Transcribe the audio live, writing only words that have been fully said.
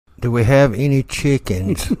Do we have any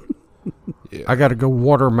chickens? Yeah. I got to go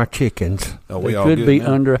water my chickens. Oh, we They all could good be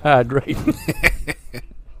now? underhydrated.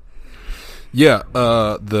 Yeah,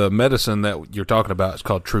 the medicine that you're talking about is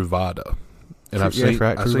called Truvada, and I've seen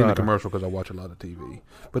right, I've seen the Truvada. commercial because I watch a lot of TV.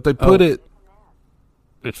 But they put it.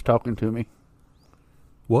 It's talking to me.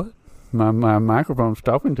 What My microphone's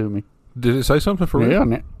talking to me. did it say something for real?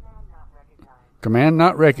 Yeah. Command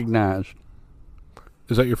not recognized.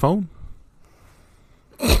 Is that your phone?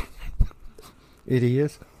 It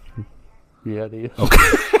is. Yeah, it is. Okay.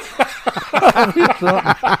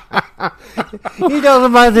 He knows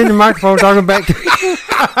somebody's in the microphone talking back to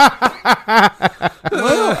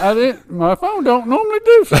Well, I didn't. My phone don't normally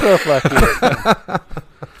do stuff like this.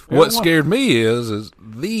 What scared me is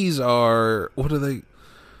these are, what are they?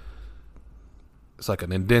 It's like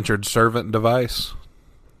an indentured servant device.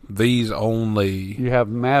 These only You have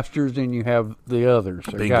masters and you have the others.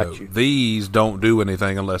 I bingo. got you. These don't do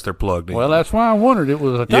anything unless they're plugged in. Well, that's why I wondered. It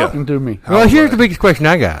was talking to me. Well, here's the biggest question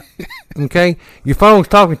I got. Okay, your phone's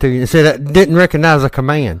talking to you and said it didn't recognize a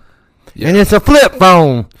command, Yeah. and it's a flip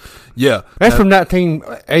phone. Yeah, That's from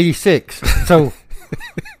 1986. So,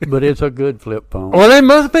 But it's a good flip phone. well, it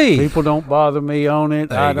must be. People don't bother me on it.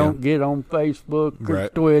 There I you go. don't get on Facebook or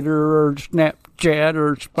Right. Twitter or Snapchat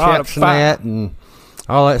or Spotify. Snapchat and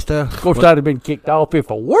all that stuff. Of course, I'd have been kicked off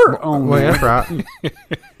if I were on Well, there. that's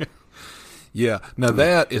right. yeah. Now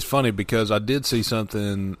that is funny because I did see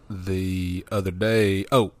something the other day.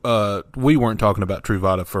 We weren't talking about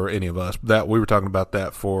Truvada for any of us. That we were talking about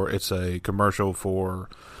that for. It's a commercial for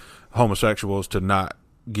homosexuals to not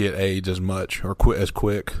get AIDS as much or as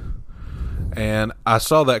quick. And I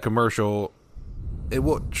saw that commercial.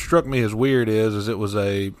 What struck me as weird is it was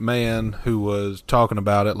a man who was talking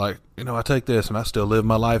about it like, I take this and I still live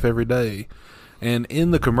my life every day. And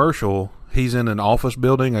in the commercial, he's in an office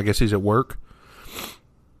building. I guess he's at work.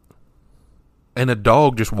 And a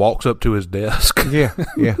dog just walks up to his desk. Yeah,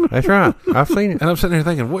 that's right. I've seen it. And I'm sitting there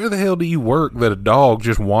thinking, where the hell do you work that a dog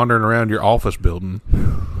just wandering around your office building?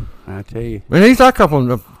 I tell you. And he's like up on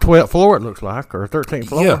the 12th floor, it looks like, or 13th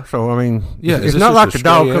floor. Yeah. So, I mean, Yeah, is it's this not just like a the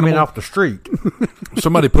dog stray coming animal? off the street.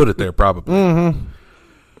 Somebody put it there probably. Mm-hmm.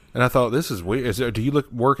 And I thought, this is weird. Do you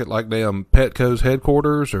work at like damn Petco's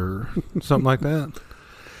headquarters or something like that?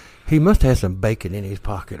 He must have some bacon in his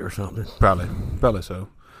pocket or something. Probably so.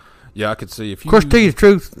 Yeah, I could see if you. Of course, to tell you the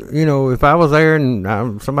truth, if I was there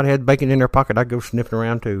and somebody had bacon in their pocket, I'd go sniffing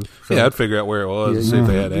around too. So, Yeah, I'd figure out where it was and see if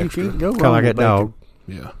they had You extra. can't go kind of wrong like with that dog.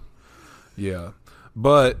 Yeah.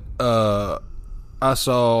 But I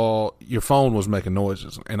saw your phone was making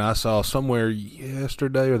noises, and I saw somewhere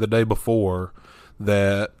yesterday or the day before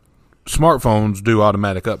that smartphones do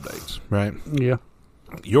automatic updates, right? bacon. Yeah.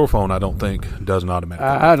 Your phone, I don't think, does an automatic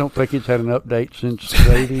update. I don't think it's had an update since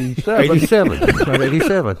 87. 87.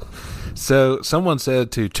 87. So someone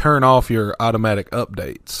said to turn off your automatic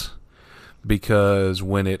updates because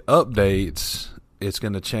when it updates, it's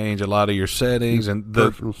going to change a lot of your settings and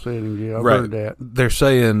the Personal settings, yeah, I've right. heard that. They're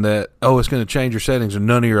saying that it's going to change your settings and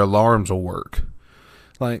none of your alarms will work.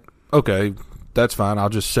 Like, okay, that's fine. I'll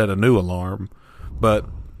just set a new alarm. But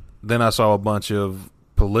then I saw a bunch of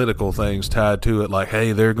political things tied to it, like,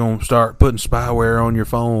 hey, they're going to start putting spyware on your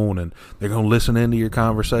phone and they're going to listen into your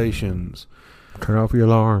conversations. Turn off your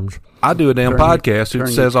alarms. I do a damn podcast turn that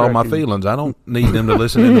your says all my tracking. feelings. I don't need them to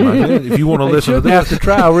listen into my If you want to They listen to shouldn't have this, to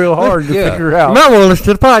try real hard to Yeah. figure You out. might want to listen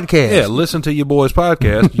to the podcast. yeah, listen to your boy's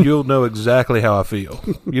podcast. You'll know exactly how I feel.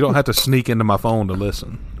 You don't have to sneak into my phone to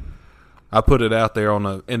listen. I put it out there on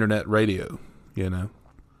the internet radio,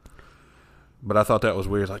 But I thought that was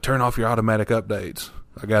weird. It's like, turn off your automatic updates.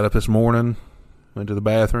 I got up this morning, went to the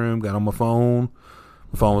bathroom, got on my phone.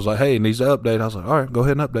 The phone was like, hey, it needs to update. I was like, all right, go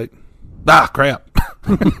ahead and update. Ah, crap.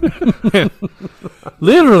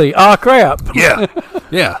 Literally, crap. Yeah.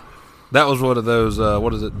 Yeah. That was one of those,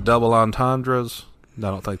 double entendres? I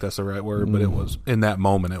don't think that's the right word, but it was, in that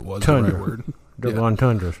moment, it was the Tundra. right word. Double Yeah.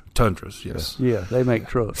 entendres. Tundras, yes. Yeah, they make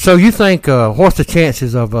trucks. So you think, what's the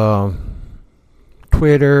chances of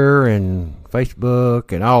Twitter and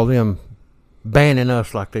Facebook and all them banning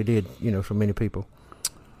us like they did, so many people?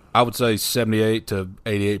 I would say 78 to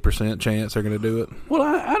 88% chance they're going to do it. Well,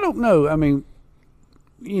 I don't know. I mean,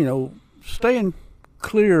 staying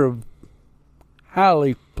clear of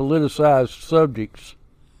highly politicized subjects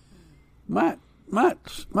might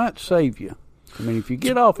save you. I mean, if you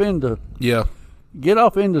get off into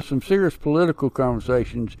some serious political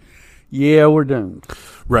conversations, yeah, we're doomed.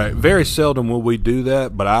 Right. Very seldom will we do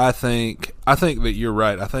that, but I think that you're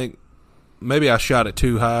right. I think maybe I shot it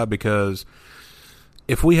too high because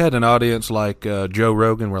if we had an audience like Joe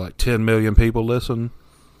Rogan where like 10 million people listen,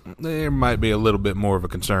 there might be a little bit more of a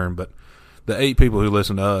concern, but the 8 people who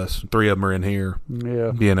listen to us, 3 of them are in here.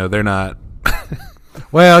 Yeah. You know, they're not.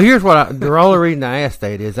 Well, here's what the only reason I asked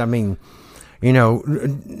that is, I mean, you know,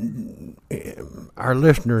 our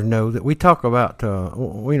listeners know that we talk about,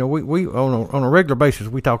 you know, we on a regular basis,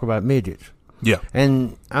 we talk about midgets. Yeah.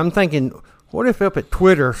 And I'm thinking, what if up at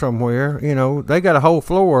Twitter somewhere, you know, they got a whole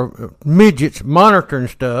floor of midgets monitoring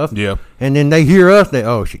stuff. Yeah. And then they hear us,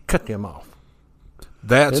 she cut them off.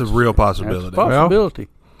 That's a real possibility. That's a possibility.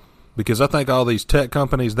 Because I think all these tech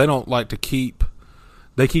companies, they don't like to keep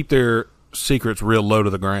their secrets real low to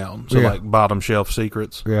the ground. So like bottom shelf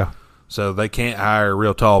secrets. Yeah. So they can't hire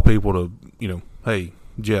real tall people to, you know, hey,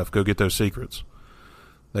 Jeff, go get those secrets.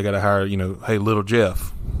 They got to hire, you know, hey, little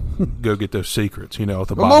Jeff, go get those secrets, you know, at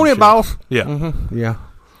the bottom Come on in, shelf. boss. Yeah. Mm-hmm. Yeah.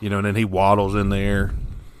 You know, and then he waddles in there,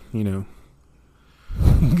 you know.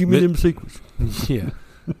 Give me them secrets. Yeah.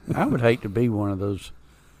 I would hate to be one of those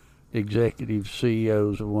executive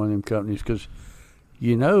CEOs of one of them companies because,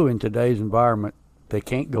 you know, in today's environment, they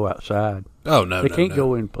can't go outside. Oh, no, They can't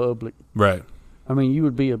go in public. Right. I mean, you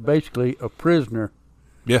would be basically a prisoner.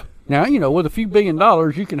 Yeah. Now, you know, with a few $1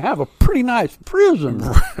 billion, you can have a pretty nice prison.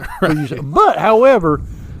 Right. But, however,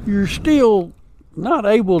 you're still not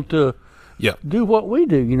able to do what we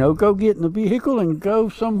do. You know, go get in the vehicle and go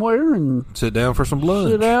somewhere and sit down for some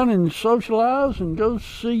lunch. Sit down and socialize and go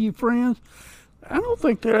see your friends. I don't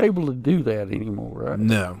think they're able to do that anymore, right?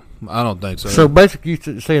 No, I don't think so. So basically,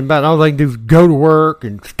 you're saying about all they can do is go to work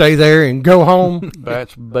and stay there and go home.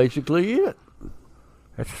 That's basically it.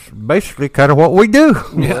 That's basically kind of what we do.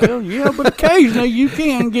 Well, yeah, but occasionally you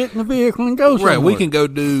can get in the vehicle and go somewhere. Right, we can go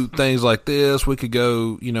do things like this. We could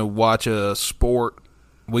go, you know, watch a sport.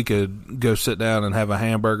 We could go sit down and have a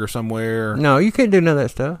hamburger somewhere. No, you can't do none of that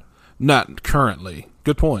stuff. Not currently.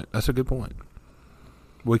 Good point. That's a good point.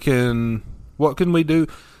 We can... What can we do?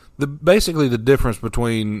 Basically, the difference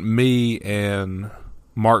between me and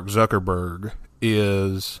Mark Zuckerberg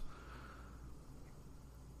is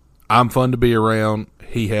I'm fun to be around.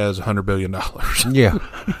 He has $100 billion. Yeah.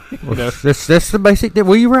 You know? That's the basic that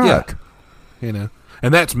we right. Yeah. You know,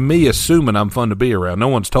 and that's me assuming I'm fun to be around. No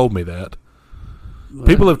one's told me that.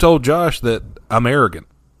 People have told Josh that I'm arrogant.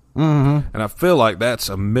 Mm-hmm. And I feel like that's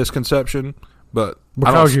a misconception. But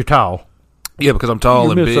because you're tall. Yeah, because I'm tall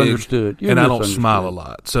You're and big, misunderstood. You're and I don't smile a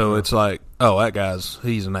lot. So it's like, oh, that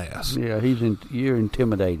he's an ass. Yeah, you're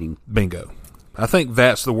intimidating. Bingo. I think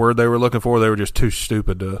that's the word they were looking for. They were just too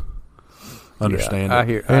stupid to understand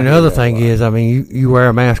it. And the other thing is, I mean, you wear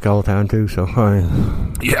a mask all the time, too, so.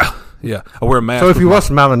 Yeah. I wear a mask. So if you was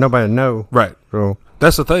smiling, nobody would know. Right. So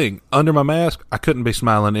that's the thing. Under my mask, I couldn't be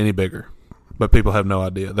smiling any bigger. But people have no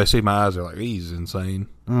idea. They see my eyes, they're like, he's insane.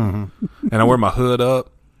 Mm-hmm. And I wear my hood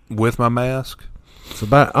up with my mask. So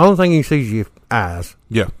the only thing you see is your eyes.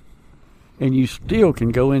 Yeah. And you still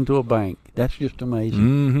can go into a bank. That's just amazing.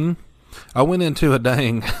 Mm-hmm. I went into a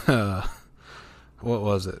dang, what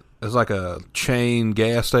was it? It was like a chain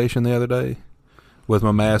gas station the other day with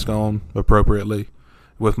my mask on appropriately,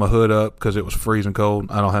 with my hood up because it was freezing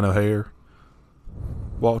cold. I don't have no hair.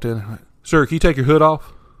 Walked in, like, sir, can you take your hood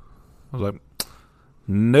off? I was like,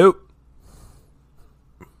 nope.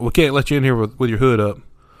 We can't let you in here with your hood up.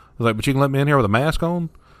 I was like, but you can let me in here with a mask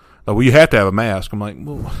on? Oh, well, you have to have a mask. I'm like,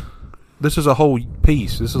 well, this is a whole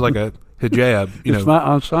piece. This is like a hijab. It's my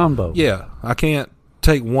ensemble. Yeah, I can't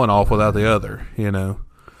take one off without the other, you know.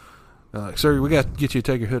 Like, sir, we got to get you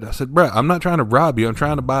to take your hood. I said, bro, I'm not trying to rob you. I'm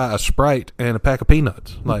trying to buy a Sprite and a pack of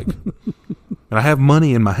peanuts. Like, and I have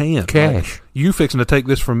money in my hand. Cash. Like, you fixing to take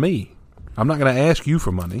this from me. I'm not going to ask you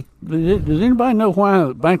for money. Does anybody know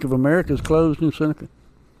why Bank of America is closed in Seneca?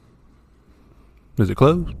 Is it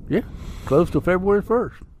closed? Yeah, closed till February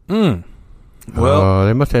 1st. Well,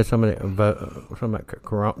 they must have some of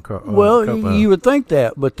that. Well, you would think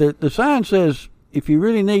that, but the sign says if you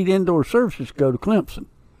really need indoor services, go to Clemson.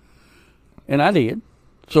 And I did.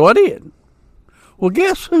 So I did. Well,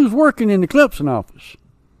 guess who's working in the Clemson office?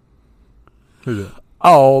 who's that?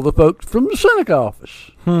 All the folks from the Seneca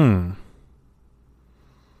office.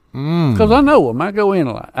 Because I know them. I go in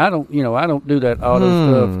a lot. I don't do that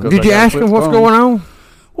auto stuff. Did you ask them what's going on?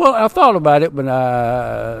 Well, I thought about it, but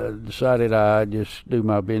I decided I'd just do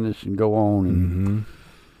my business and go on. And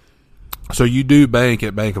So you do bank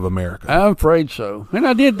at Bank of America? I'm afraid so. And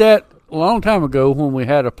I did that a long time ago when we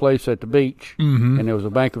had a place at the beach, and there was a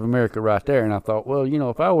Bank of America right there. And I thought, well,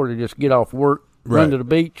 if I were to just get off work, run to the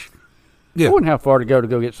beach, I wouldn't have far to go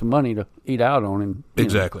get some money to eat out on. And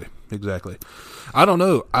Exactly. I don't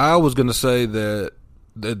know. I was going to say that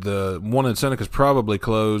the one in Seneca is probably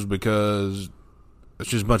closed because it's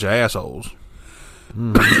just a bunch of assholes.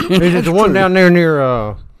 Is it the one down there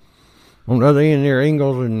near On the other end there,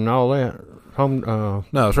 Ingles and all that. No,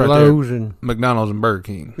 it's right Lowe's there. And McDonald's and Burger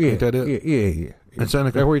King. Yeah, Ain't that it? Yeah. In Seneca?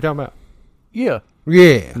 Is that what you talking about? Yeah.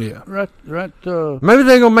 Yeah. Yeah. Right. Maybe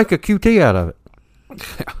they're gonna make a QT out of it.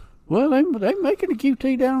 Well, they making a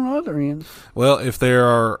QT down on the other end. Well, if they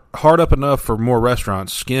are hard up enough for more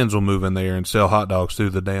restaurants, Skins will move in there and sell hot dogs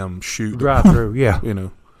through the damn chute. Drive through, yeah. You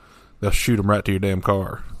know, they'll shoot them right to your damn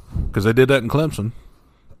car. Because they did that in Clemson.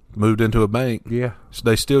 Moved into a bank. Yeah. So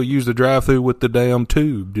they still use the drive-through with the damn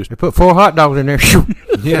tube. They put 4 hot dogs in there. Shoot.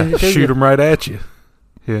 Yeah, shoot them right at you.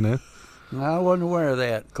 You know? I wasn't aware of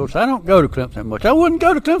that. Of course, I don't go to Clemson much. I wouldn't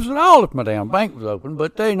go to Clemson at all if my damn bank was open,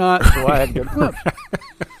 but they not, so I had to go to Clemson.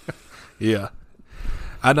 Yeah.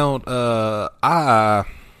 I don't, I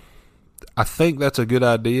think that's a good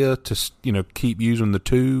idea to, keep using the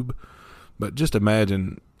tube, but just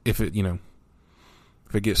imagine if it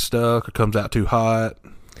gets stuck or comes out too hot,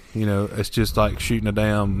 it's just like shooting a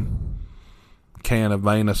damn can of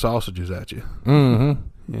Vienna sausages at you.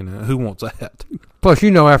 Mm-hmm. Who wants that? Plus,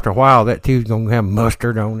 after a while, that tube's going to have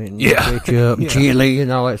mustard on it and ketchup and chili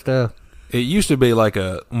and all that stuff. It used to be like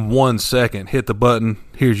a 1 second, hit the button,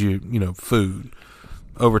 here's your, food.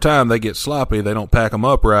 Over time, they get sloppy. They don't pack them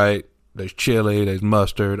up right. There's chili, there's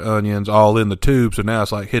mustard, onions, all in the tube. So now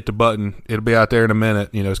it's like hit the button. It'll be out there in a minute.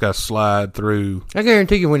 It's got to slide through. I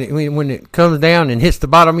guarantee you when it comes down and hits the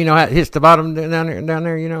bottom, how it hits the bottom down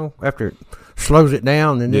there, after it slows it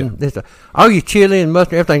down. And then all your chili and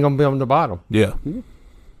mustard, everything going to be on the bottom. Yeah.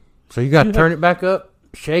 So you got to turn it back up,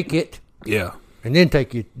 shake it. Yeah. And then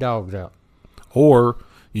take your dogs out. Or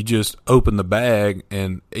you just open the bag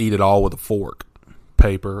and eat it all with a fork,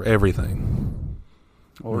 paper, everything.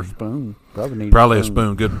 Or a spoon. Probably a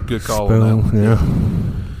spoon. Good call spoon, on that one. Yeah.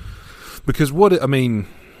 Because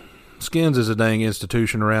Skins is a dang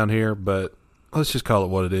institution around here, but let's just call it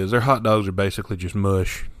what it is. Their hot dogs are basically just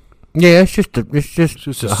mush. Yeah, it's just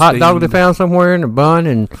a hot dog they found somewhere in a bun,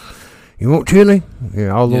 and you want chili? Yeah,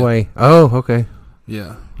 all the way. Oh, okay.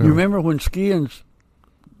 Yeah. You remember when Skins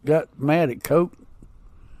got mad at Coke?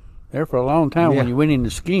 There for a long time, when you went into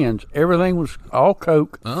Skins, everything was all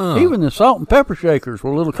Coke. Even the salt and pepper shakers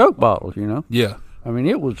were little Coke bottles, Yeah. I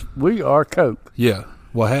mean, we are Coke. Yeah.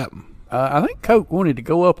 What happened? I think Coke wanted to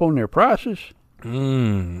go up on their prices,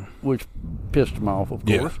 which pissed them off, of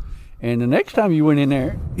course. Yeah. And the next time you went in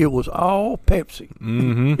there, it was all Pepsi.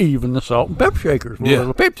 Mm-hmm. Even the salt and pepper shakers were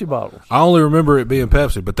little Pepsi bottles. I only remember it being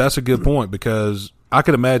Pepsi, but that's a good point because I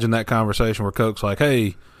could imagine that conversation where Coke's like,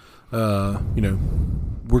 hey,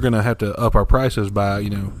 we're going to have to up our prices by,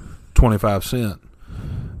 25 cents.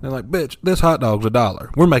 They're like, bitch, this hot dog's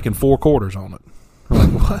 $1. We're making 4 quarters on it. We're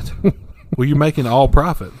like, what? Well, you're making all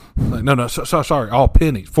profit. Like, no, sorry, all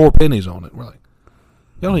pennies. 4 pennies on it. We're like,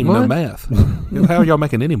 y'all don't even know math. How are y'all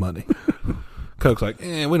making any money? Coke's like,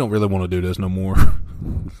 we don't really want to do this no more.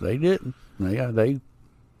 They didn't. They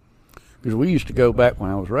because we used to go back when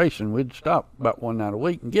I was racing. We'd stop about one night a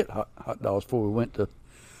week and get hot dogs before we went to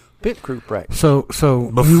pit crew practice. So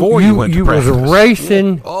before you went to practice, you was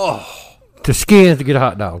racing to Skins to get a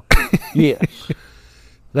hot dog. Yes.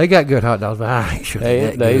 They got good hot dogs, but I ain't sure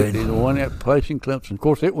they good. the one that place in Clemson. Of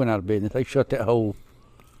course, it went out of business. They shut that whole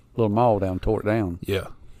little mall down, tore it down. Yeah.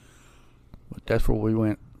 But that's where we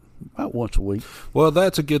went about once a week. Well,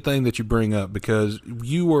 that's a good thing that you bring up because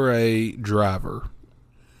you were a driver.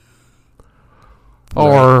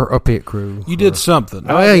 Or a pit crew. You did something.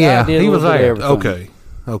 Oh, yeah. He was there. Okay.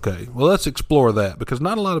 Well, let's explore that because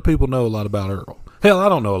not a lot of people know a lot about Earl. Hell, I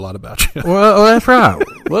don't know a lot about you. Well, that's right.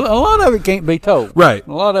 Well, a lot of it can't be told. Right.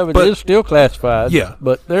 A lot of it is still classified. Yeah.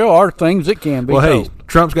 But there are things that can be told. Hey,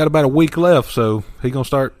 Trump's got about a week left, so he's going to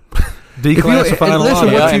start declassifying a lot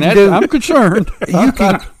of what it. you do. I'm concerned.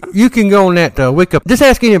 You can go on that Wicca. Just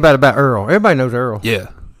ask anybody about Earl. Everybody knows Earl. Yeah.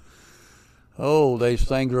 Oh, there's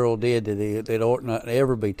things Earl did that ought not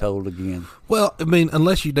ever be told again. Well,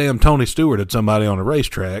 unless you damn Tony Stewarted somebody on a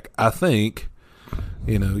racetrack, I think,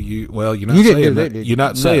 you're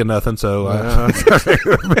not saying nothing, so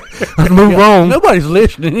let's move on. Nobody's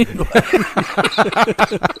listening anyway.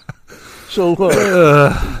 So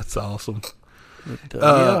that's awesome.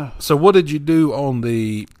 But, So what did you do on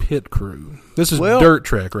the pit crew? This is dirt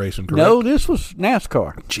track racing, correct? No, this was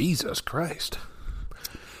NASCAR. Jesus Christ.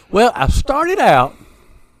 Well, I started out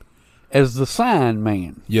as the sign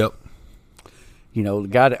man. Yep. The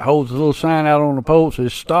guy that holds the little sign out on the pole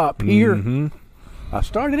says, stop here. Mm-hmm. I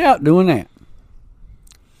started out doing that.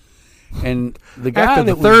 And the guy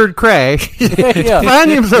after the third crash,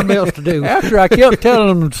 find him something else to do. After I kept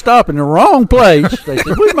telling them to stop in the wrong place, they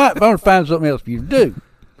said, we might want to find something else for you to do.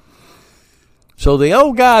 So the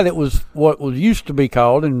old guy that was what was used to be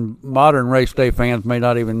called, and modern race day fans may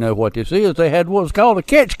not even know what this is, they had what was called a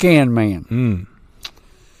catch can man. Mm.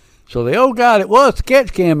 So the old guy that was the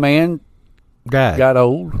catch can man got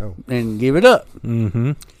old and give it up.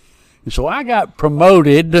 Mm-hmm. And so I got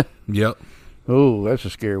promoted. Yep. Oh, that's a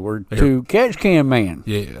scary word. To catch can man.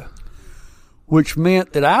 Yeah. Which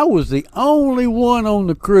meant that I was the only one on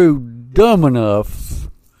the crew dumb enough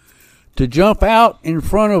to jump out in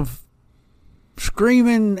front of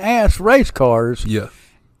screaming ass race cars. Yeah.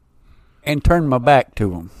 And turn my back to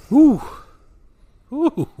them. Ooh.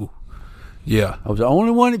 Ooh. Yeah. I was the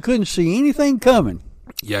only one that couldn't see anything coming.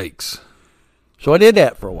 Yikes. So I did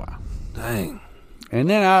that for a while. Dang. And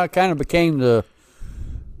then I kind of became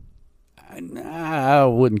I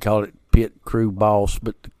wouldn't call it pit crew boss,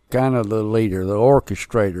 but kind of the leader, the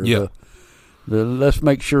orchestrator. Yeah. The let's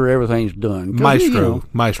make sure everything's done. Maestro.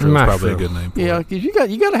 Maestro is probably a good name for it. Yeah, because you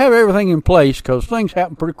got to have everything in place because things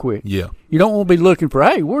happen pretty quick. Yeah. You don't want to be looking for,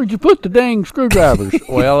 hey, where'd you put the dang screwdrivers?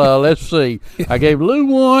 Well, let's see. I gave Lou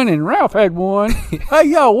one and Ralph had one. Hey,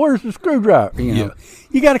 y'all, where's the screwdriver? You know,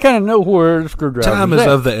 you got to kind of know where the screwdriver is. Time is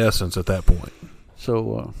of the essence at that point.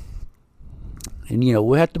 So, and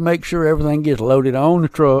we have to make sure everything gets loaded on the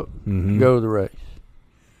truck to go to the race.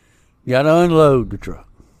 You got to unload the truck.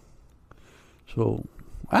 So,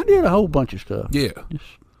 I did a whole bunch of stuff. Yeah.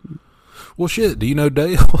 Well, shit. Do you know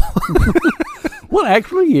Dale? Well,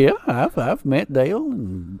 actually, yeah. I've met Dale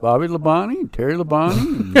and Bobby Labonte and Terry Labonte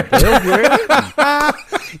and Dale Jarrett.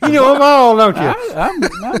 You know them all, don't you?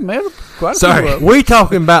 I've met quite a few Sorry. of them. We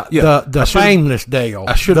talking about the Fameless Dale.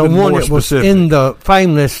 I should the have been one more that was specific. in the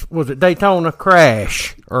Fameless, was it Daytona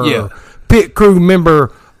crash? Or Yeah. pit crew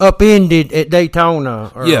member upended at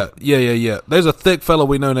Daytona. Or, Yeah. There's a thick fellow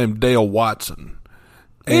we know named Dale Watson.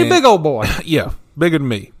 He's a big old boy. Yeah, bigger than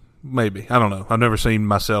me, maybe. I don't know. I've never seen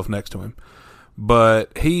myself next to him.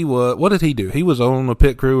 But he was, what did he do? He was on a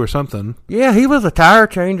pit crew or something. Yeah, he was a tire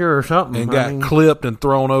changer or something. And got clipped and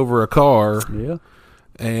thrown over a car. Yeah.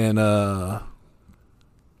 And,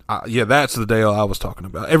 that's the Dale I was talking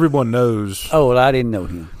about. Everyone knows. Oh, well, I didn't know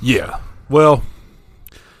him. Yeah. Well,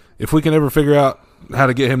 if we can ever figure out how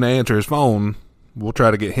to get him to answer his phone, we'll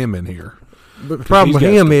try to get him in here. But the problem with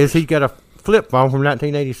him is he's got a flip phone from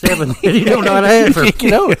 1987 that he don't know how to answer.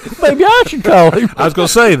 Maybe I should call him. I was going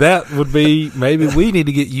to say, that would be, maybe we need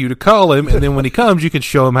to get you to call him, and then when he comes, you can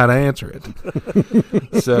show him how to answer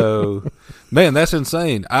it. So, man, that's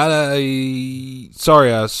insane.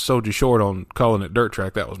 Sorry I sold you short on calling it dirt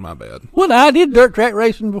track. That was my bad. Well, I did dirt track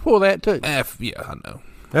racing before that, too. Yeah, I know.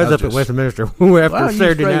 That was up at Westminster after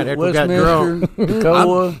Saturday night after we got drunk.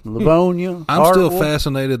 Toccoa, Livonia, I'm still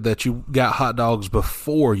fascinated that you got hot dogs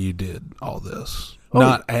before you did all this,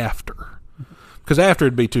 not after. Because after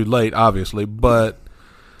it'd be too late, obviously, but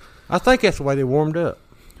I think that's the way they warmed up.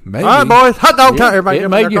 Maybe. All right, boys, hot dog time. Everybody it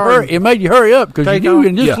made you hurry up because you knew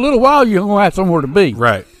in just a little while you're going to have somewhere to be.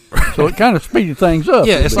 Right. So it kind of speeded things up.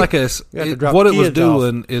 Yeah, it's like what it was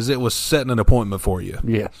doing is it was setting an appointment for you.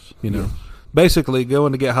 Yes. Basically,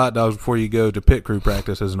 going to get hot dogs before you go to pit crew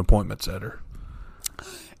practice as an appointment setter.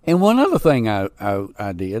 And one other thing I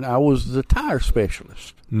did, I was the tire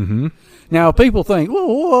specialist. Mm-hmm. Now, people think, well,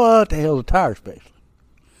 what the hell is a tire specialist?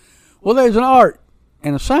 Well, there's an art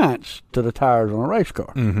and a science to the tires on a race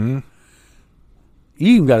car. Mm-hmm. You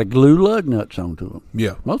even got to glue lug nuts onto them.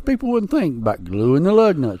 Yeah. Most people wouldn't think about gluing the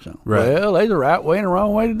lug nuts on. Right. Well, there's a right way and a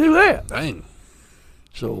wrong way to do that. Dang.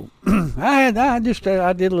 So I did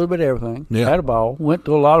a little bit of everything. Yeah. Had a ball. Went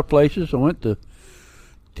to a lot of places. I went to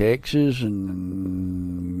Texas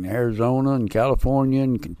and Arizona and California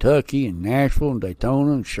and Kentucky and Nashville and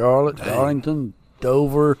Daytona and Charlotte, Darlington,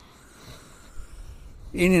 Dover,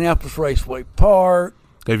 Indianapolis Raceway Park.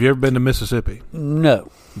 Have you ever been to Mississippi?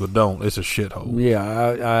 No. But don't. It's a shithole.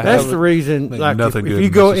 Yeah, that's the reason. Like, if you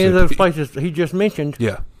go into those places he just mentioned,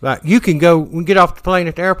 like you can go and get off the plane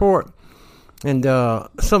at the airport. And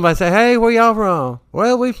somebody say, hey, where y'all from?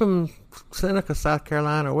 Well, we from Seneca, South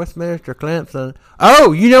Carolina, Westminster, Clemson.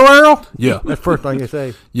 Oh, you know Earl? Yeah. That's the first thing you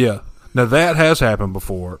say. Yeah. Now, that has happened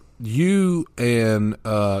before. You and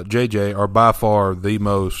JJ are by far the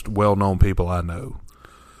most well-known people I know.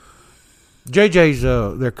 JJ's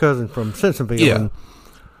their cousin from Simpsonville. Yeah. And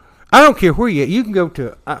I don't care where you at. You can go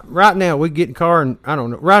to, right now, we get in a car and, I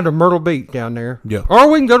don't know, ride to Myrtle Beach down there. Yeah.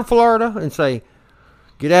 Or we can go to Florida and say,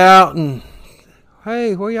 get out and...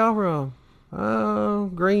 Hey, where y'all from? Oh,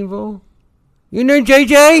 Greenville. You know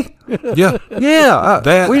JJ? Yeah.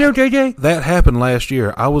 Yeah. We know JJ. That happened last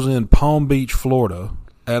year. I was in Palm Beach, Florida,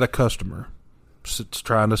 at a customer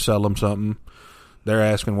trying to sell them something. they're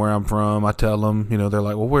asking where I'm from. I tell them, they're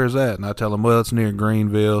like, well, where's that? And I tell them, well, it's near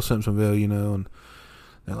Greenville, Simpsonville, and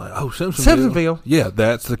they're like, oh, Simpsonville. Yeah,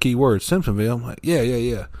 that's the key word, Simpsonville. I'm like,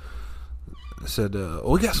 yeah. I said,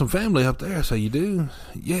 we got some family up there. I said, you do?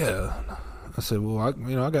 Yeah. I said, well,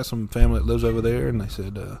 I got some family that lives over there. And they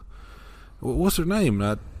said, well, what's their name?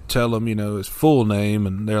 And I tell them, his full name.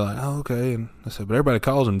 And they're like, oh, okay. And I said, but everybody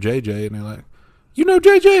calls him JJ. And they're like, you know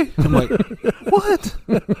JJ? I'm like, what?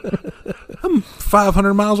 I'm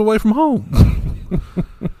 500 miles away from home.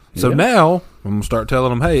 So now I'm going to start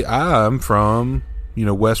telling them, hey, I'm from,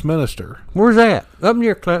 Westminster. Where's that? Up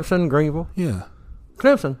near Clemson, Greenville. Yeah.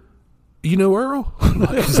 Clemson. You know Earl?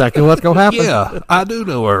 Exactly what's going to happen. Yeah, I do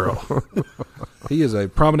know Earl. He is a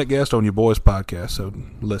prominent guest on your boys' podcast, so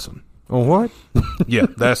listen. On what? Yeah,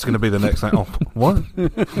 that's going to be the next thing. Oh, what?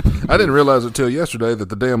 I didn't realize it till yesterday that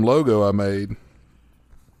the damn logo I made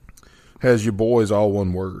has your boys all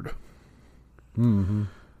one word. Mm-hmm.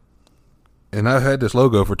 And I've had this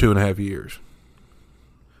logo for 2.5 years.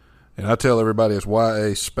 And I tell everybody it's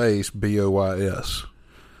YA space BOYS.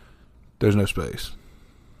 There's no space.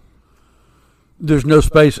 There's no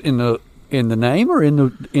space in the name or in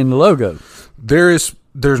the logo. There's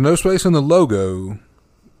no space in the logo,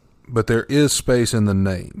 but there is space in the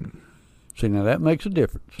name. See, now that makes a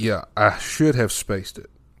difference. Yeah, I should have spaced it,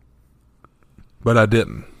 but I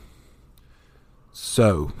didn't.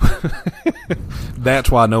 So that's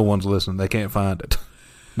why no one's listening. They can't find it.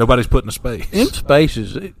 Nobody's putting a space. In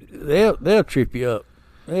spaces, they'll trip you up.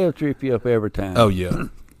 They'll trip you up every time. Oh yeah,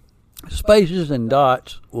 spaces and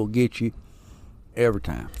dots will get you every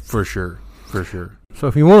time. For sure. So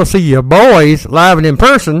if you want to see your boys live and in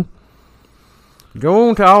person, go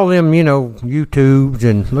on to all them, YouTubes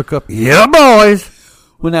and look up your boys.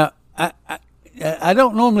 Well, now, I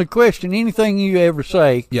don't normally question anything you ever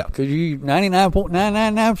say. Yeah. Because you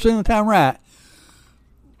 99.999% of the time right.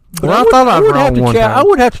 But well, I thought I was wrong one time. I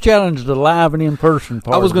would have to challenge the live and in-person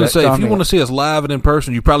part. I was going to say, if you want to see us live and in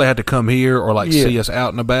person, you probably had to come here or see us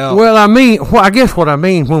out and about. Well, I guess what I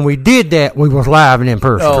mean, when we did that, we was live and in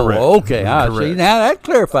person. Oh, correct. Okay. I see. Now that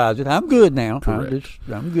clarifies it. I'm good now. Correct.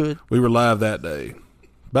 I'm good. We were live that day.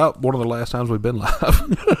 About one of the last times we've been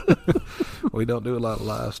live. We don't do a lot of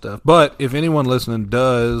live stuff. But if anyone listening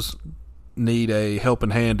does need a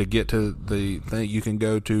helping hand to get to the thing, you can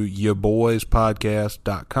go to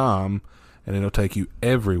yourboyspodcast.com and it'll take you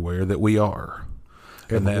everywhere that we are.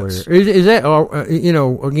 Everywhere. Is that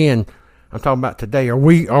again, I'm talking about today. Are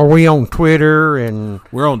we on Twitter and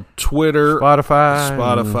we're on Twitter,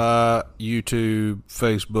 Spotify, YouTube,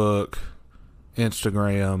 Facebook,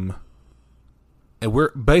 Instagram, and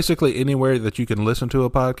we're basically anywhere that you can listen to a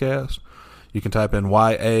podcast. You can type in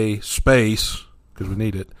YA space because we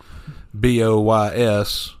need it.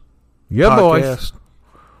 BOYS podcast,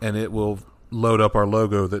 and it will load up our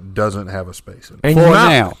logo that doesn't have a space in it. And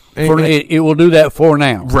now. It will do that for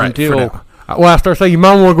now. Right. Until, for now. Well, I start saying you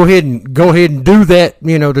might want to go ahead and do that,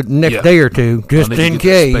 the next day or two, just in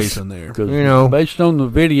case. Space in there. Based on the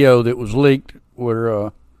video that was leaked,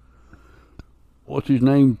 where what's his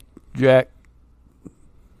name, Jack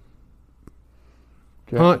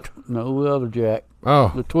Hunt? No, the other Jack.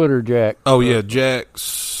 Oh, the Twitter Jack. Oh yeah,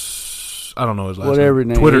 Jack's. I don't know his last whatever name.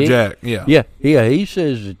 Name. Twitter Jack. Yeah. He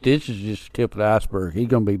says that this is just the tip of the iceberg. He's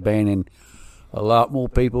going to be banning a lot more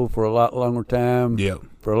people for a lot longer time. Yeah.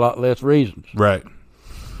 For a lot less reasons. Right.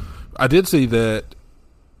 I did see that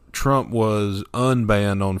Trump was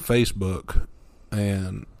unbanned on Facebook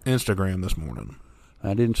and Instagram this morning.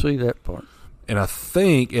 I didn't see that part. And I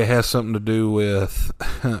think it has something to do with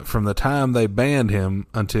from the time they banned him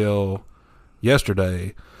until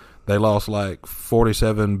yesterday, they lost like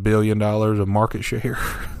 $47 billion of market share.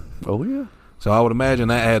 Oh, yeah. So I would imagine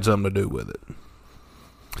that had something to do with it.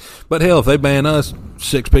 But hell, if they ban us,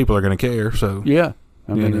 6 people are going to care. So yeah.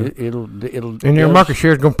 I mean, it'll and your market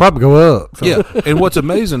share is going to probably go up. So. Yeah, and what's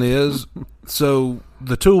amazing is, so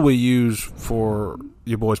the tool we use for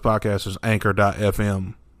your boys' podcast is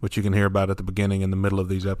Anchor.fm, which you can hear about at the beginning and the middle of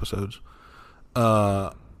these episodes.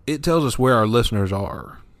 It tells us where our listeners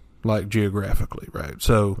are, like geographically, right?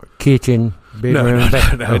 So kitchen, bedroom.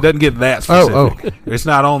 No, it doesn't get that specific. It's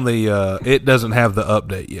not on the. It doesn't have the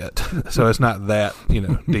update yet, so it's not that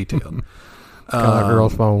detailed. Kind of like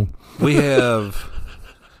girl's phone. We have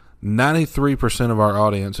 93% of our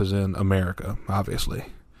audience is in America, obviously.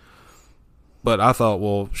 But I thought,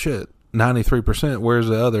 well, shit, 93%. Where's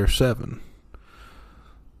the other 7%?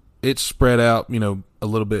 It's spread out, a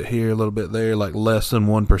little bit here, a little bit there, like less than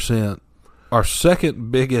 1%. Our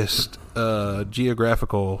second biggest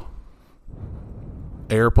geographical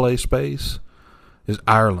airplay space is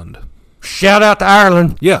Ireland. Shout out to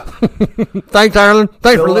Ireland. Yeah. Thanks, Ireland.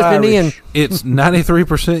 Thanks for listening in. It's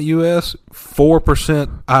 93% U.S.,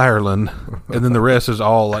 4% Ireland, and then the rest is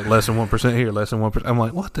all like less than 1% here, less than 1%. I'm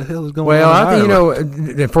like, what the hell is going on? Well, I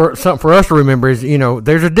think, for something for us to remember is,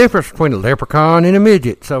 there's a difference between a leprechaun and a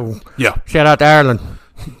midget. So, yeah. Shout out to Ireland.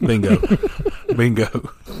 Bingo.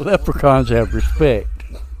 Bingo. Leprechauns have respect.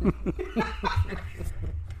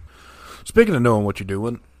 Speaking of knowing what you're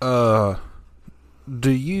doing,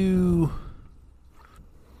 do you...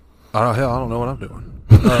 I don't know what I'm doing.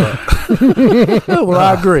 Well,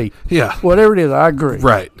 I agree. Yeah. Whatever it is, I agree.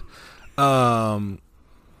 Right.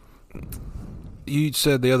 You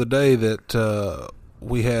said the other day that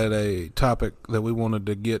we had a topic that we wanted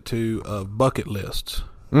to get to of bucket lists.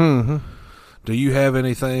 Mm-hmm. Do you have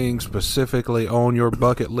anything specifically on your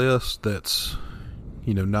bucket list that's,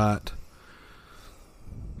 not...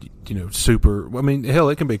 super. I mean, hell,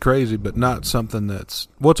 it can be crazy, but not something that's.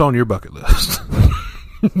 What's on your bucket list?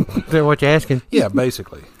 Is that what you're asking? Yeah,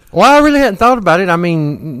 basically. Well, I really hadn't thought about it. I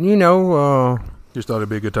mean, just thought it'd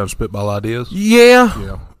be a good time to spitball ideas.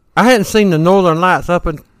 Yeah. I hadn't seen the Northern Lights up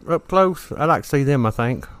close. I'd like to see them, I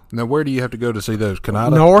think. Now, where do you have to go to see those?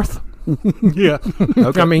 Canada? North. Yeah.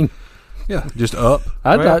 Okay. I mean, yeah, just up.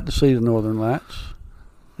 I'd like to see the Northern Lights.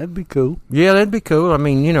 That'd be cool. Yeah, that'd be cool. I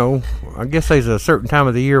mean, I guess there's a certain time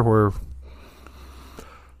of the year where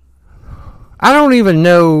I don't even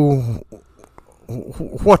know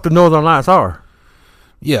what the Northern Lights are.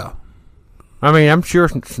 Yeah. I mean, I'm sure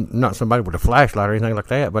it's not somebody with a flashlight or anything like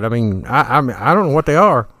that, but I mean, I don't know what they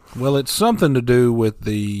are. Well, it's something to do with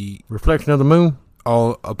the reflection of the moon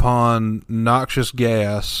upon noxious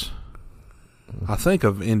gas. I think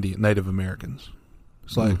of Native Americans.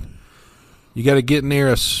 It's like you got to get near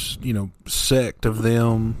a sect of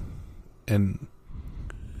them, and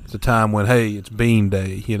it's a time when it's Bean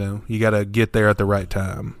Day. You got to get there at the right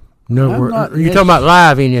time. No, you're talking about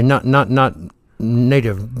live Indian, not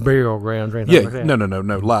native burial grounds or anything like that. No,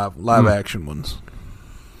 live action ones.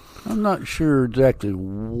 I'm not sure exactly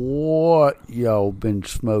what y'all been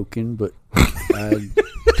smoking, but I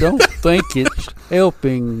don't think it's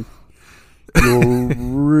helping your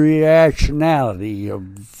reactionality of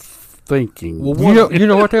thinking. Well, you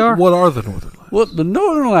know what they are? What are the Northern Lights? Well, the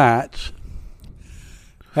Northern Lights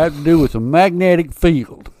have to do with a magnetic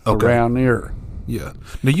field around the Earth. Yeah.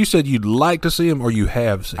 Now, you said you'd like to see them, or you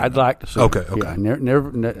have seen them? I'd like to see them. Okay. Yeah,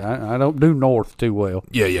 I don't do north too well.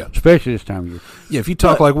 Yeah. Especially this time of year. Yeah, if you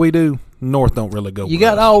talk like we do, north don't really go. You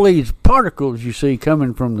got all these particles you see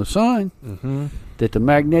coming from the sun that the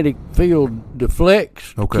magnetic field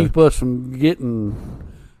deflects to keep us from getting...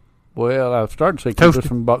 Well, I started to say keep us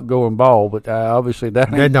from going bald, but obviously that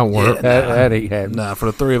don't work. That ain't happening. Nah, for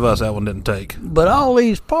the three of us, that one didn't take. But all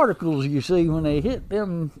these particles you see, when they hit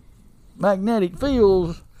them magnetic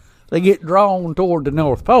fields, they get drawn toward the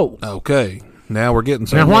North Pole. Okay. Now we're getting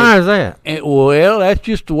somewhere. Now, why is that? Well, that's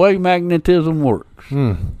just the way magnetism works.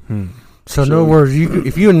 So, in other words,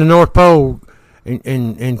 if you're in the North Pole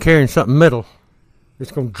and carrying something metal,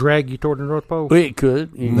 it's going to drag you toward the North Pole? It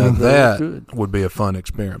could. Now, that would be a fun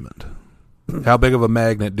experiment. How big of a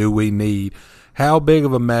magnet do we need? How big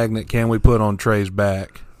of a magnet can we put on Trey's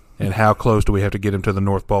back? And how close do we have to get him to the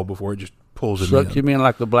North Pole before it just pulls him in? Sucks him in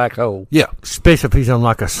like the black hole. Yeah. Especially if he's on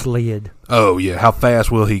like a sled. Oh, yeah. How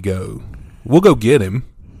fast will he go? We'll go get him,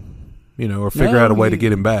 or figure out a way to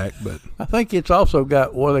get him back. But I think it's also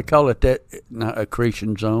got, what do they call it, that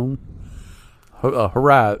accretion zone?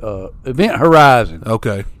 Event horizon.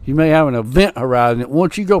 Okay. You may have an event horizon.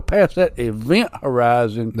 Once you go past that event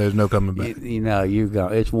horizon, there's no coming back. You go.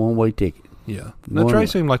 It's one-way ticket. Yeah. Now, Trey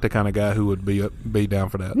seemed like the kind of guy who would be down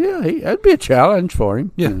for that. Yeah, that'd be a challenge for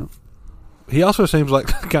him. Yeah. He also seems like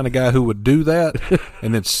the kind of guy who would do that,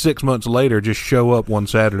 and then 6 months later just show up one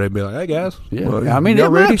Saturday and be like, "Hey guys, yeah." Well, I mean,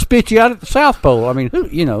 it might spit you out at the South Pole. I mean,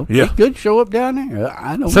 he could show up down there.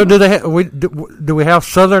 I don't. So do we have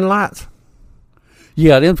Southern Lights?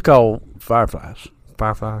 Yeah, them's called fireflies.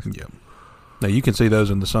 Fireflies. Yeah. Now you can see those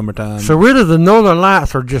in the summertime. So really, the Northern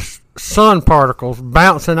Lights are just sun particles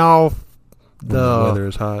bouncing off the weather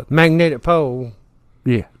is hot magnetic pole.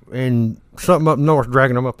 Yeah, and something up north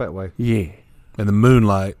dragging them up that way. Yeah. And the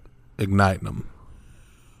moonlight igniting them.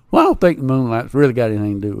 Well, I don't think the moonlight's really got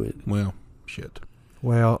anything to do with it. Well, shit.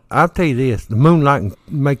 Well, I'll tell you this. The moonlight can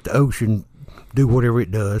make the ocean do whatever it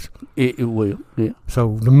does. It will, yeah.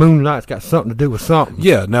 So the moonlight's got something to do with something.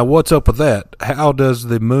 Yeah, now what's up with that? How does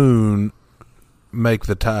the moon make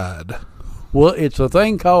the tide? Well, it's a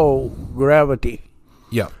thing called gravity.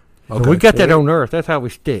 Yeah. Okay. So we got that on Earth. That's how we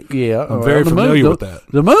stick. Yeah. I'm very familiar with that.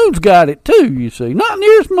 The moon's got it too, you see. Not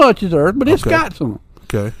near as much as Earth, but it's got some.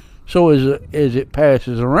 Okay. So as it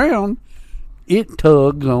passes around, it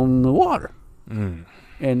tugs on the water and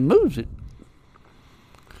moves it.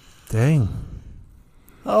 Dang.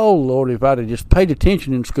 Oh, Lord, if I'd have just paid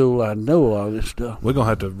attention in school, I'd know all this stuff. We're going to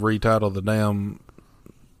have to retitle the damn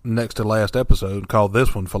next to last episode and call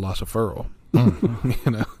this one Philosopheral.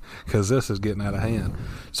 Because this is getting out of hand.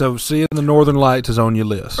 So seeing the Northern Lights is on your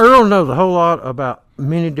list. Earl knows a whole lot about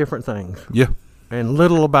many different things. Yeah. And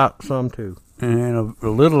little about some, too. And a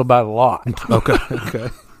little about a lot. Okay.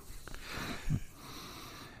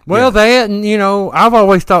 Well, that, and, I've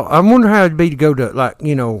always thought, I wonder how it'd be to go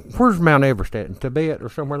to, where's Mount Everest at? In Tibet or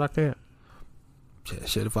somewhere like that?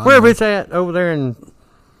 Wherever it's at, over there in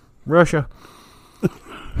Russia.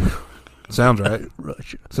 Sounds right.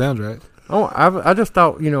 Russia. Sounds right. Oh, I just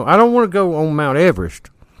thought, I don't want to go on Mount Everest.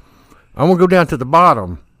 I want to go down to the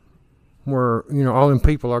bottom where, all them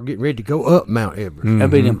people are getting ready to go up Mount Everest. Mm-hmm.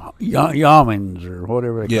 That'd be them Yamins or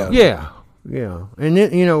whatever they call it. Yeah. And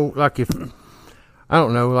then, I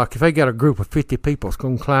don't know, if they got a group of 50 people that's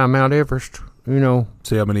going to climb Mount Everest,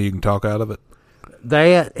 See how many you can talk out of it?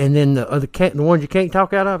 That, and then the ones you can't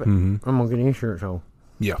talk out of it, I'm going to get insurance on.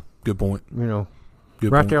 Yeah, good point. Good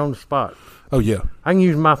right point. There on the spot. Oh, yeah. I can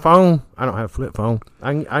use my phone. I don't have a flip phone.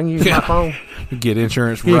 I can use my phone. Get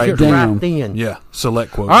insurance right then. Yeah,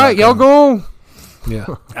 select quote. All right, y'all go on. Yeah.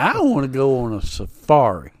 I want to go on a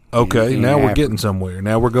safari. Okay, now we're getting somewhere.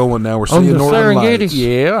 Now we're seeing Northern Lights.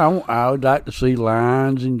 Yeah, I would like to see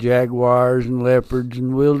lions and jaguars and leopards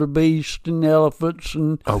and wildebeest and elephants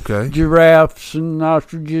and giraffes and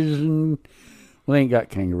ostriches and, well, they ain't got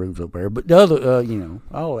kangaroos up there, but the other,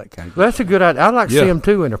 all that kind of stuff. That's a good idea. I'd like to see them,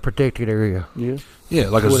 too, in a protected area. Yeah. Yeah,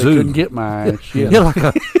 like a zoo. They couldn't get my ass. Yeah,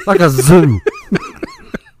 like a zoo.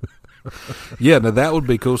 Yeah, now that would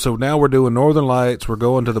be cool. So now we're doing Northern Lights. We're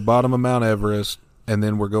going to the bottom of Mount Everest. And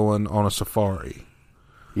then we're going on a safari.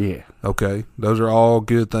 Yeah. Okay. Those are all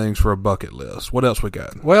good things for a bucket list. What else we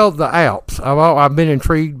got? Well, the Alps. I've been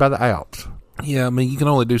intrigued by the Alps. Yeah, I mean, you can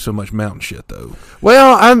only do so much mountain shit, though.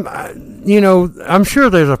 Well, I'm sure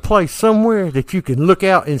there's a place somewhere that you can look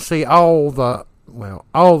out and see all the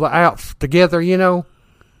Alps together,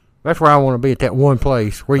 That's where I want to be, at that one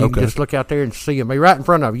place where you can just look out there and see them. They're right in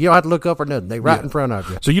front of you. You don't have to look up or nothing. They're right in front of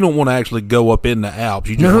you. So you don't want to actually go up in the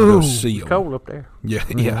Alps. You just want to go see them. It's cold up there. Yeah.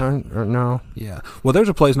 No. Yeah. Well, there's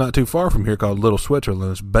a place not too far from here called Little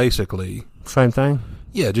Switzerland. It's basically... Same thing?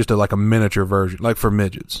 Yeah, just like a miniature version, like for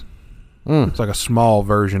midgets. It's like a small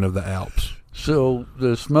version of the Alps. So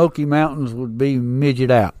the Smoky Mountains would be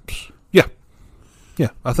midget Alps. Yeah. Yeah,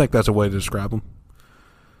 I think that's a way to describe them.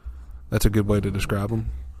 That's a good way to describe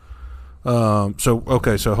them. So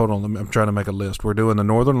hold on. I'm trying to make a list. We're doing the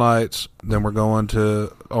Northern Lights, then we're going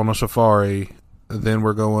on a safari, then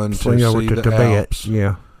we're going to see the Tibet. Alps,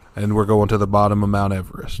 yeah, and we're going to the bottom of Mount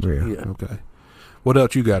Everest. Yeah. Okay. What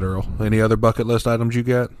else you got, Earl? Any other bucket list items you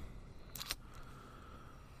got?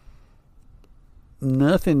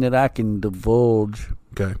 Nothing that I can divulge.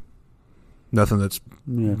 Okay. Nothing that's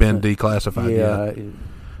been declassified yet.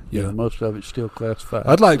 Yeah, most of it's still classified.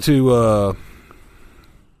 I'd like to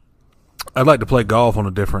play golf on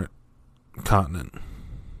a different continent.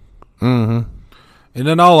 Mm-hmm. And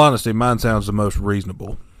in all honesty, mine sounds the most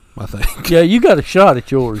reasonable, I think. Yeah, you got a shot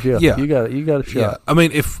at yours. Yeah. You got a shot. Yeah. I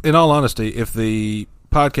mean, in all honesty, if the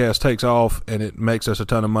podcast takes off and it makes us a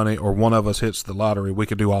ton of money, or one of us hits the lottery, we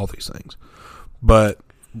could do all these things. But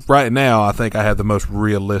right now, I think I have the most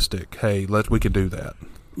realistic. Hey, we can do that.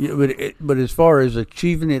 Yeah, but as far as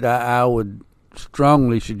achieving it, I would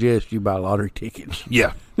strongly suggest you buy lottery tickets.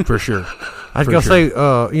 Yeah, for sure. I was going to say,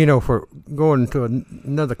 for going to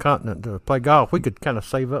another continent to play golf, we could kind of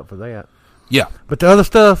save up for that. Yeah. But the other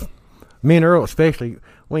stuff, me and Earl especially,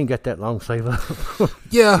 we ain't got that long to save up.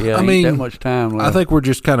 Yeah, I mean, that much time left. I think we're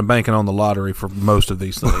just kind of banking on the lottery for most of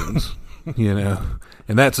these things,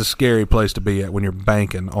 And that's a scary place to be at when you're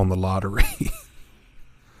banking on the lottery.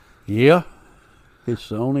 Yeah. It's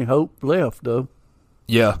the only hope left, though.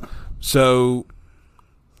 Yeah. So,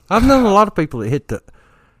 I've known a lot of people that hit the...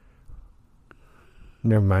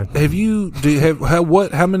 Never mind.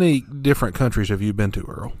 How many different countries have you been to,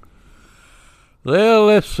 Earl? Well,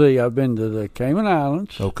 let's see. I've been to the Cayman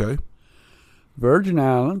Islands. Okay. Virgin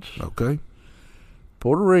Islands. Okay.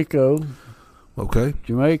 Puerto Rico. Okay.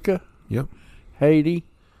 Jamaica. Yep. Haiti.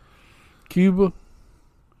 Cuba.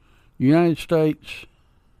 United States.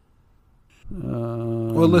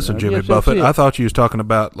 Well, listen, Jimmy Buffett, I thought you was talking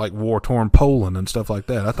about like war-torn Poland and stuff like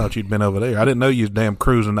that. I thought you'd been over there. I didn't know you was damn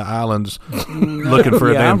cruising the islands looking for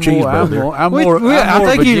a damn cheeseburger. I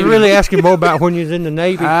think you're really asking more about when you was in the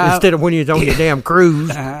Navy instead of when you was on your damn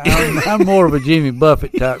cruise. I'm more of a Jimmy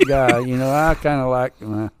Buffett type guy. I kind of like...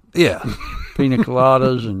 Yeah. pina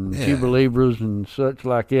coladas and Cuba Libras and such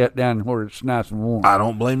like that down where it's nice and warm. I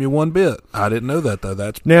don't blame you one bit. I didn't know that,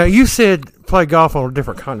 though. Now, you said play golf on a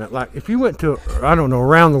different continent. Like, if you went to, I don't know,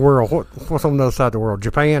 around the world, what's on the other side of the world?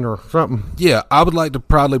 Japan or something? Yeah, I would like to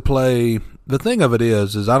probably play. The thing of it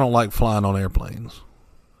is I don't like flying on airplanes.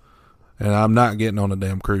 And I'm not getting on a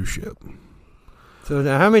damn cruise ship. So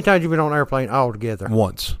now, how many times have you been on an airplane altogether?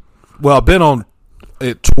 Once. Well, I've been on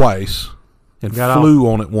it twice and flew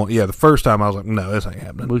on it once. Yeah, the first time I was like, no, this ain't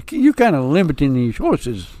happening. Well, you're kind of limiting these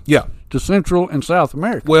choices. Yeah. To Central and South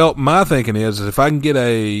America. Well, my thinking is if I can get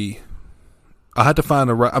I have to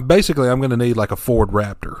find basically I'm going to need like a Ford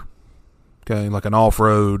Raptor. Okay, like an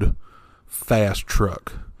off-road fast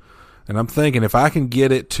truck. And I'm thinking if I can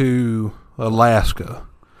get it to Alaska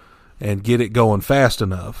and get it going fast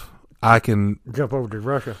enough, I can jump over to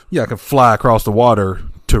Russia. Yeah, I can fly across the water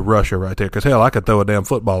to Russia right there. Because, hell, I could throw a damn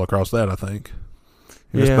football across that, I think.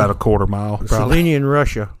 It's about a quarter mile. Slovenian,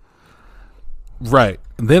 Russia. Right.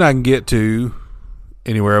 And then I can get to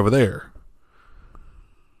anywhere over there.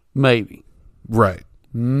 Maybe. Right.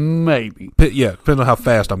 Maybe. Yeah, depends on how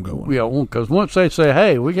fast I'm going. Yeah, because once they say,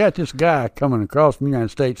 hey, we got this guy coming across from the United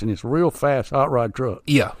States in this real fast hot rod truck.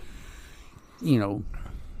 Yeah. You know.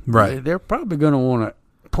 Right. They're probably going to want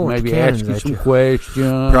to maybe ask you some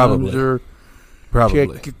questions. Probably. Or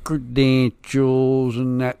check your credentials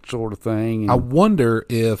and that sort of thing. I wonder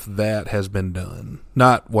if that has been done.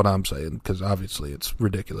 Not what I'm saying, because obviously it's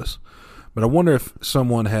ridiculous. But I wonder if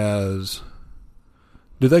someone has...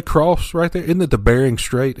 Do they cross right there? Isn't it the Bering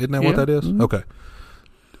Strait? Isn't that what that is? Mm-hmm. Okay.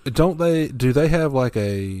 Do they have like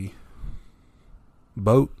a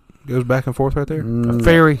boat goes back and forth right there? A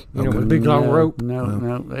ferry, with a big long rope?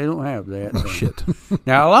 No, they don't have that. Shit.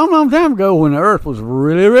 Now, a long, long time ago when the earth was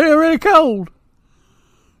really, really, really cold,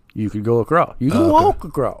 you could go across. You can walk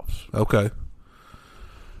across. Okay.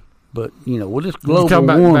 But, with this global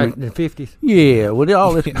warming. Back in the 50s? Yeah, with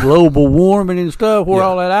all this global warming and stuff where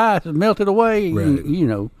all that ice is melted away,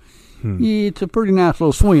 right. It's a pretty nice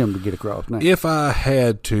little swim to get across now. If I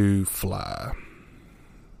had to fly,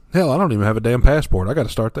 hell, I don't even have a damn passport. I got to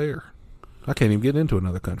start there. I can't even get into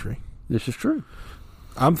another country. This is true.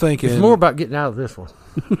 I'm thinking... It's more about getting out of this one.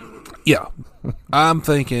 Yeah. I'm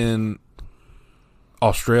thinking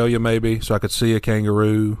Australia maybe, so I could see a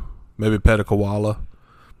kangaroo, maybe pet a koala.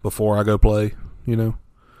 Before I go play,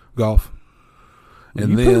 golf. And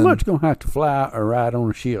you're pretty much going to have to fly or ride on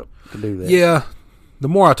a ship to do that. Yeah. The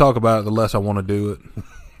more I talk about it, the less I want to do it.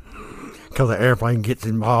 Because the airplane gets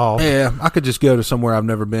involved. Yeah. I could just go to somewhere I've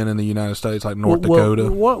never been in the United States, like North Dakota.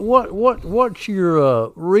 What's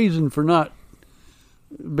your reason for not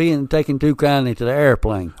being taken too kindly to the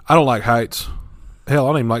airplane? I don't like heights. Hell, I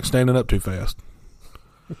don't even like standing up too fast.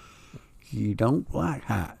 You don't like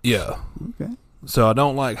heights? Yeah. Okay. So I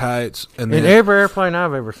don't like heights. And in every airplane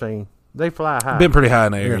I've ever seen, they fly high. Been pretty high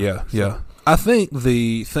in the air, yeah. I think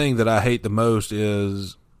the thing that I hate the most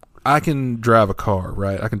is I can drive a car,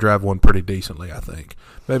 right? I can drive one pretty decently, I think.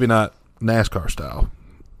 Maybe not NASCAR style,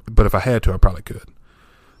 but if I had to, I probably could.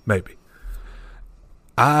 Maybe.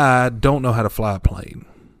 I don't know how to fly a plane.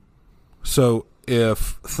 So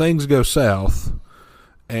if things go south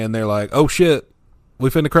and they're like, oh shit, we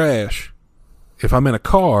finna crash. If I'm in a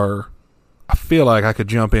car... I feel like I could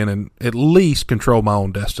jump in and at least control my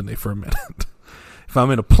own destiny for a minute. If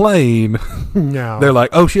I'm in a plane, they're like,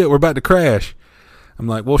 oh, shit, we're about to crash. I'm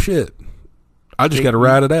like, well, shit, I just got to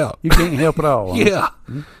ride it out. You can't help it all. Yeah.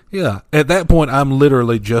 Yeah. At that point, I'm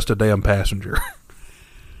literally just a damn passenger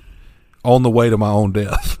on the way to my own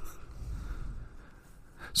death.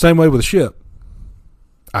 Same way with a ship.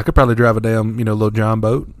 I could probably drive a damn, little John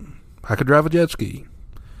boat. I could drive a jet ski.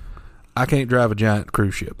 I can't drive a giant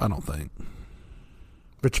cruise ship, I don't think.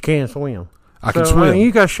 But you can swim. I can swim.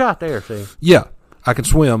 You got shot there, see? Yeah, I can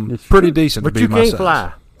swim pretty decent but to be my size. But you can't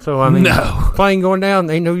fly. So, no. Plane going down,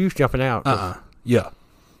 ain't no use jumping out. Yeah.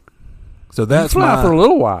 So that's you fly for a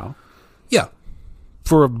little while. Yeah.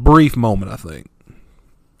 For a brief moment, I think.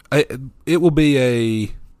 It will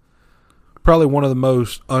be probably one of the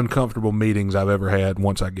most uncomfortable meetings I've ever had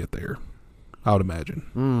once I get there, I would imagine.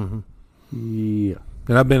 Mm-hmm. Yeah.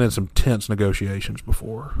 And I've been in some tense negotiations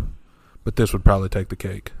before, but this would probably take the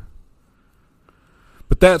cake.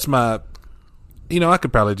 But that's my, I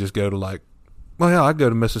could probably just go to I'd go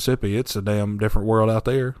to Mississippi. It's a damn different world out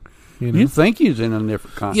there. You think he's in a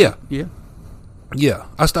different continent. Yeah. Yeah.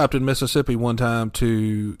 I stopped in Mississippi one time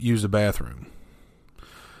to use the bathroom.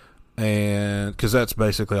 And, because that's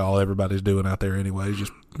basically all everybody's doing out there anyway,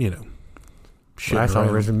 just, that's all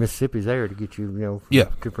the reason Mississippi's there to get you,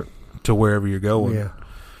 to wherever you're going. Yeah.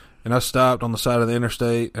 And I stopped on the side of the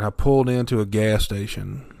interstate, and I pulled into a gas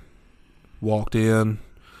station. Walked in.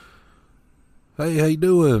 Hey, how you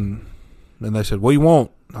doing? And they said, what do you want?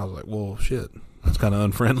 I was like, well, shit, that's kind of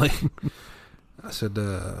unfriendly. I said,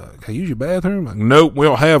 can I use your bathroom? Like, nope, we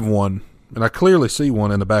don't have one. And I clearly see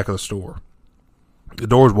one in the back of the store. The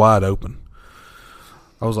door's wide open.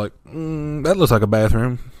 I was like, that looks like a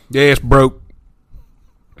bathroom. Yeah, it's broke.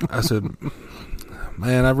 I said,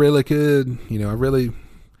 man, I really could, I really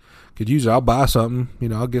could use it. I'll buy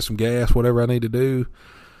something. I'll get some gas, whatever I need to do.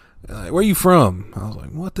 Like, where are you from? I was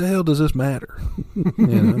like, what the hell does this matter? I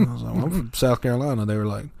was like, well, I'm from South Carolina. They were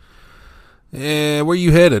like, yeah, where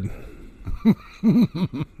you headed?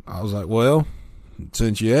 I was like, well,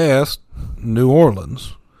 since you asked, New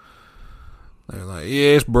Orleans. They were like,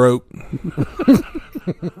 yeah, it's broke.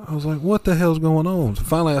 I was like, what the hell's going on? So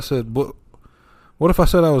finally I said, what if I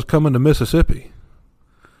said I was coming to Mississippi?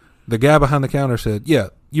 The guy behind the counter said, yeah,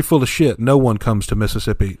 you're full of shit. No one comes to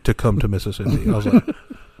Mississippi to come to Mississippi. I was like,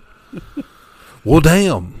 well,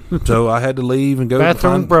 damn. So I had to leave and go.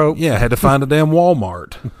 Bathroom broke. Yeah, I had to find a damn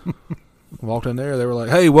Walmart. Walked in there. They were like,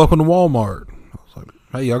 hey, welcome to Walmart. I was like,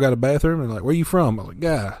 hey, y'all got a bathroom? They're like, where you from? I was like,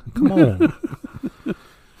 guy, come on.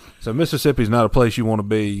 So Mississippi's not a place you want to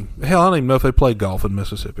be. Hell, I don't even know if they play golf in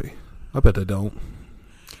Mississippi. I bet they don't.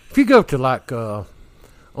 If you go to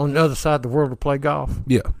on the other side of the world to play golf,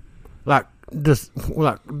 yeah. Does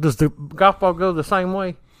the golf ball go the same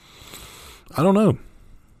way? I don't know.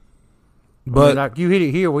 But you hit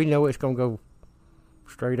it here, we know it's going to go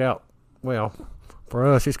straight out. Well, for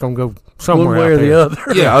us, it's going to go somewhere one way or the other.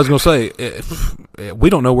 Yeah, I was going to say, we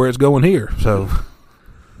don't know where it's going here. So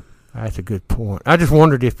that's a good point. I just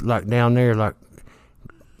wondered if, down there,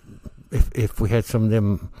 if we had some of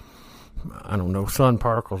them, I don't know, sun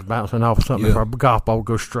particles bouncing off something, if our golf ball would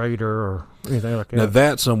go straighter or anything like that. Now,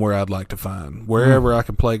 that's somewhere I'd like to find. Wherever I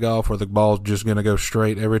can play golf where the ball's just going to go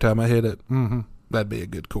straight every time I hit it, that'd be a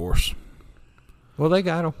good course. Well, they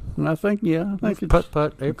got them. And I think it's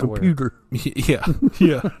putt everywhere. Computer. Yeah.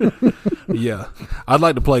 Yeah. I'd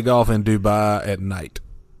like to play golf in Dubai at night.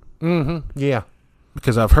 Yeah.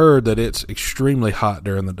 Because I've heard that it's extremely hot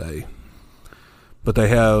during the day. But they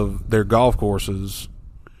have their golf courses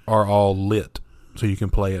are all lit so you can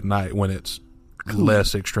play at night when it's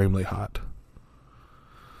less extremely hot.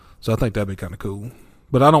 So I think that'd be kind of cool.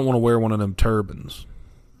 But I don't want to wear one of them turbans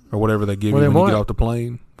or whatever they give you when you get off the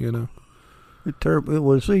plane, The turbine.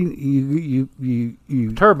 Well, see,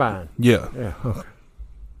 you turbine. Yeah. Yeah. Okay.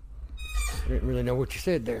 Didn't really know what you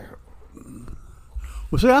said there.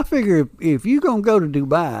 Well, see, I figure if you're gonna go to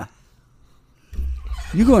Dubai,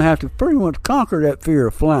 you're gonna have to pretty much conquer that fear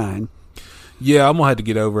of flying. Yeah, I'm gonna have to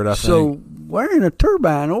get over it. I think. So wearing a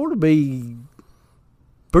turbine ought to be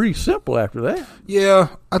pretty simple after that. Yeah,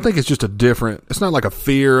 I think it's just it's not like a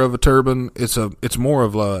fear of a turban. It's more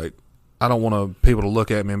of like, I don't want people to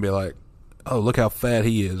look at me and be like, oh, look how fat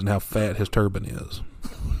he is and how fat his turban is.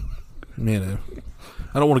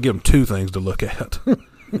 I don't want to give them two things to look at.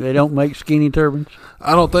 They don't make skinny turbans?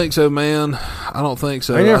 I don't think so, man. I don't think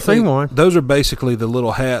so. I never seen one. Those are basically the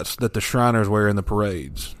little hats that the Shriners wear in the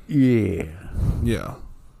parades. Yeah. Yeah.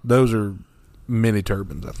 Those are mini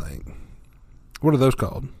turbans, I think. What are those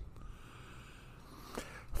called?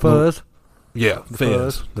 Fuzz. Yeah,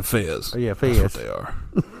 fez. The fez. Oh, yeah, fez. That's what they are.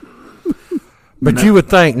 But you would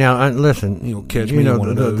think, now, listen, you'll catch me in one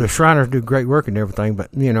of those. The Shriners do great work and everything, but,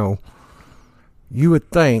 you would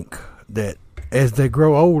think that as they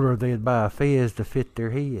grow older, they'd buy a fez to fit their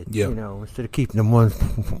head, instead of keeping them ones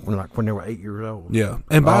like when they were 8 years old. Yeah,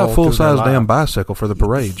 and buy a full-size damn bicycle for the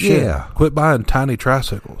parade. Yeah. Quit buying tiny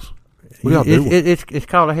tricycles. What y'all doing? It's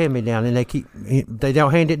called a hand-me-down, and they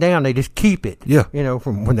don't hand it down, they just keep it. Yeah.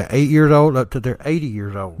 From when they're 8 years old up to they're 80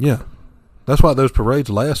 years old. Yeah. That's why those parades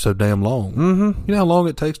last so damn long. Mm-hmm. You know how long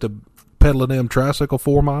it takes to pedal a damn tricycle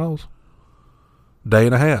 4 miles? Day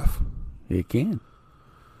and a half. It can.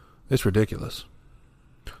 It's ridiculous.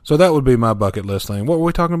 So that would be my bucket list thing. What were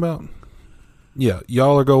we talking about? Yeah,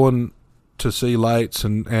 y'all are going to see lights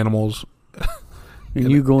and animals. And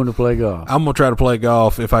you going to play golf. I'm going to try to play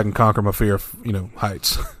golf if I can conquer my fear of,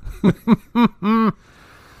 heights.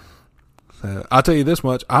 I'll tell you this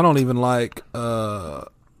much. I don't even like, at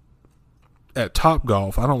Top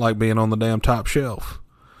Golf, I don't like being on the damn top shelf.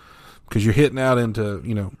 Because you're hitting out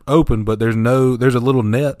into, open, but there's a little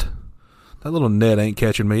net. That little net ain't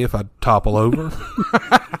catching me if I topple over.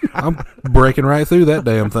 I'm breaking right through that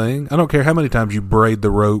damn thing. I don't care how many times you braid the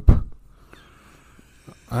rope.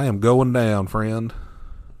 I am going down, friend.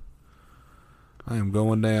 I am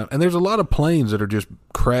going down. And there's a lot of planes that are just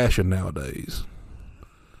crashing nowadays.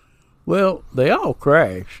 Well, they all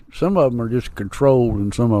crash. Some of them are just controlled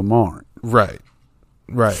and some of them aren't. Right.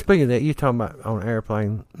 Right. Speaking of that, you talking about on an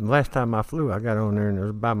airplane. Last time I flew, I got on there and it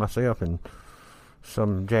was by myself, and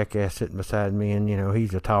some jackass sitting beside me, and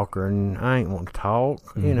he's a talker, and I ain't wanting to talk,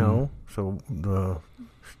 So the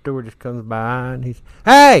stewardess comes by and he's,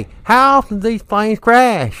 "Hey, how often do these planes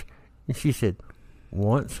crash?" And she said,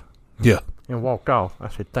 "Once." Yeah. And walked off. I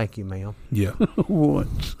said, "Thank you, ma'am." Yeah.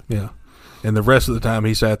 Once. Yeah. And the rest of the time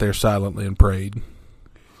he sat there silently and prayed.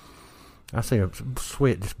 I see him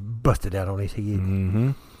sweat just busted out on his head.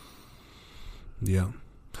 Mm-hmm. Yeah.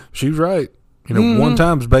 She was right. One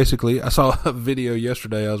time's basically, I saw a video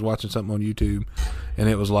yesterday. I was watching something on YouTube, and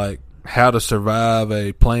it was like how to survive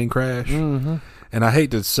a plane crash. Mm-hmm. And I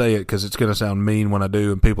hate to say it because it's going to sound mean when I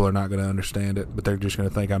do, and people are not going to understand it, but they're just going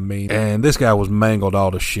to think I'm mean. And this guy was mangled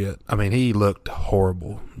all to shit. I mean, he looked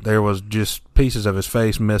horrible. There was just pieces of his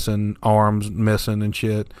face missing, arms missing and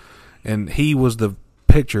shit. And he was the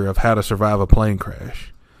picture of how to survive a plane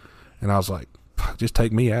crash. And I was like, just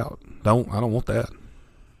take me out. I don't want that.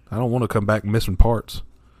 I don't want to come back missing parts.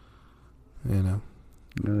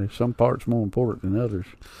 There's some parts more important than others.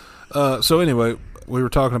 So anyway, we were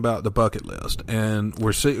talking about the bucket list, and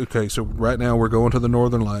so right now we're going to the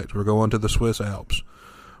Northern Lights. We're going to the Swiss Alps.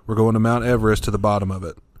 We're going to Mount Everest to the bottom of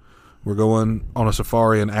it. We're going on a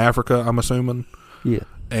safari in Africa, I'm assuming. Yeah.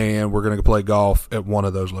 And we're going to play golf at one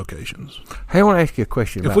of those locations. Hey, I want to ask you a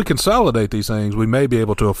question. If we consolidate these things, we may be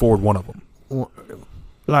able to afford one of them.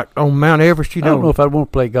 Like on Mount Everest, I don't know if I'd want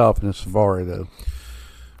to play golf in a safari, though.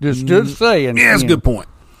 Just saying. Yeah, that's a good point.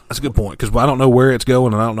 That's a good point, because I don't know where it's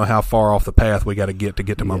going, and I don't know how far off the path we got to get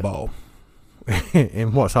to my ball.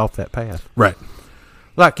 And what's off that path? Right.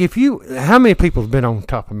 Like how many people have been on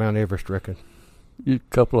top of Mount Everest, reckon? A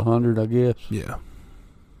couple of hundred, I guess. Yeah.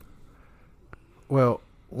 Well,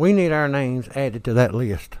 we need our names added to that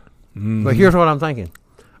list. Mm-hmm. But here's what I'm thinking.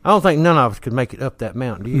 I don't think none of us could make it up that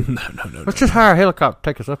mountain, do you? No. Let's just hire a helicopter to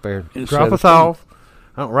take us up there. Drop us off.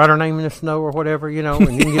 I don't write our name in the snow or whatever, and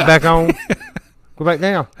then get back on. Go back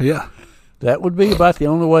down. Yeah. That would be about the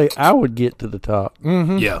only way I would get to the top.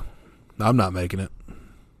 Mm-hmm. Yeah. I'm not making it.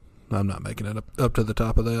 Up to the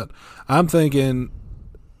top of that. I'm thinking,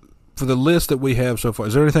 for the list that we have so far,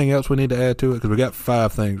 is there anything else we need to add to it? Because we got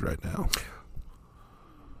 5 things right now.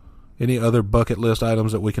 Any other bucket list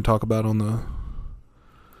items that we can talk about on the...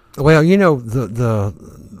 Well,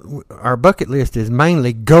 our bucket list is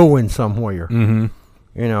mainly going somewhere. Mm-hmm.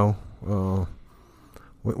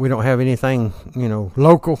 We don't have anything,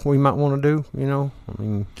 local we might want to do,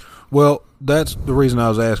 Well, that's the reason I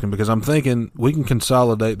was asking, because I'm thinking we can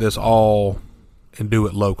consolidate this all and do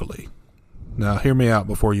it locally. Now, hear me out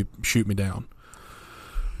before you shoot me down.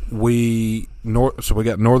 So we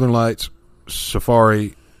got Northern Lights,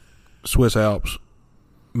 Safari, Swiss Alps,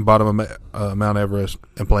 bottom of Mount Everest,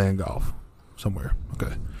 and playing golf somewhere.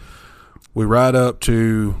 Okay. We ride up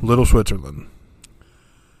to Little Switzerland,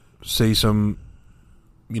 see some,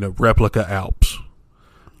 replica Alps.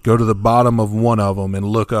 Go to the bottom of one of them and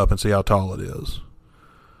look up and see how tall it is.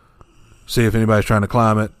 See if anybody's trying to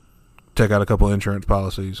climb it. Take out a couple of insurance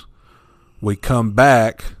policies. We come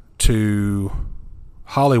back to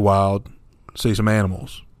Hollywild, see some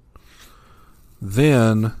animals.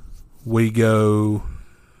 Then we go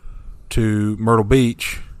to Myrtle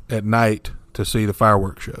Beach at night to see the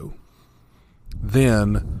fireworks show.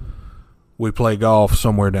 Then we play golf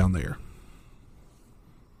somewhere down there.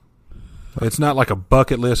 It's not like a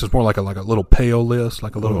bucket list. It's more like a little pail list,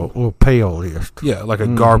 like a little pail list. Yeah, like a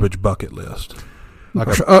garbage bucket list, like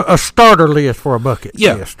a starter list for a bucket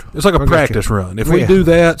list. It's like a practice run. If we do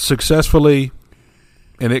that successfully,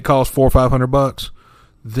 and it costs $400 or $500,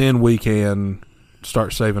 then we can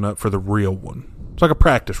start saving up for the real one. It's like a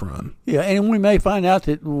practice run. Yeah, and we may find out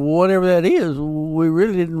that whatever that is, we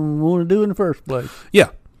really didn't want to do in the first place.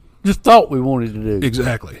 Yeah. Just thought we wanted to do.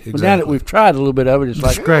 Exactly. But now that we've tried a little bit of it, it's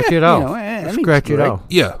like scratch it off. Scratch it off.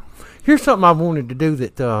 Yeah. Here's something I wanted to do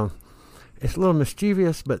that it's a little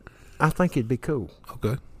mischievous, but I think it'd be cool.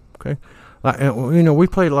 Okay. Like we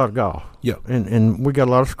played a lot of golf. Yeah. And we got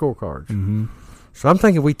a lot of scorecards. Mm-hmm. So I'm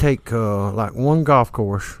thinking we take like one golf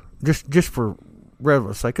course just for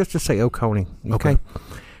relevance sake. Let's just say Oconee. Okay.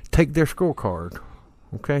 Take their scorecard.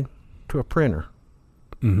 Okay. To a printer.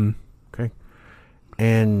 Mm-hmm. Okay.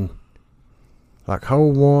 And like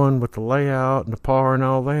hole 1 with the layout and the par and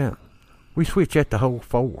all that, we switch that to hole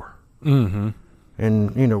 4. Mm-hmm.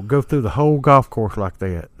 And, go through the whole golf course like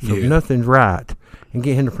that. So nothing's right. And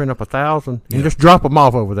get him to print up 1,000 and just drop them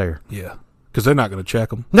off over there. Yeah. Because they're not going to check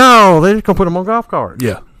them. No, they're just going to put them on golf carts.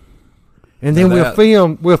 Yeah. And then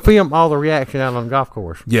we'll film all the reaction out on the golf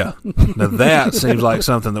course. Yeah. Now that seems like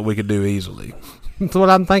something that we could do easily. That's what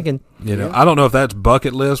I'm thinking. You know, I don't know if that's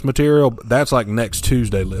bucket list material. But that's like next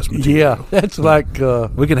Tuesday list material. Yeah, that's like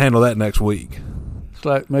we can handle that next week. It's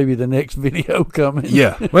like maybe the next video coming.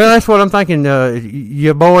 Yeah. Well, that's what I'm thinking.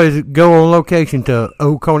 Your boys go on location to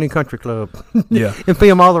Old Coney Country Club. Yeah. And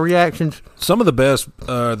film all the reactions. Some of the best,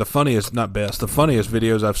 the funniest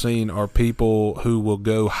videos I've seen are people who will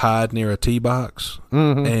go hide near a tee box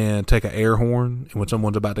and take an air horn. And when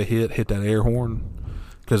someone's about to hit that air horn.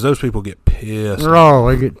 Because those people get pissed. Oh,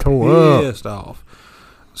 they get pissed off.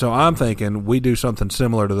 So I'm thinking we do something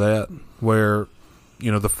similar to that where,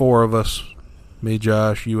 you know, the four of us, me,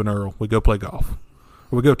 Josh, you, and Earl, we go play golf.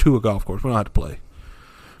 Or we go to a golf course. We don't have to play.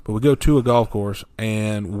 But we go to a golf course,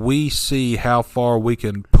 and we see how far we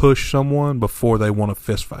can push someone before they want a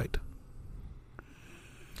fist fight.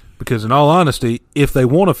 Because in all honesty, if they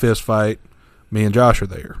want a fist fight, me and Josh are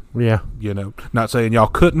there. Yeah. You know, not saying y'all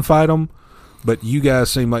couldn't fight them, but you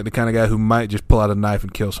guys seem like the kind of guy who might just pull out a knife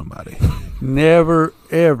and kill somebody. Never,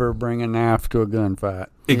 ever bring a knife to a gunfight.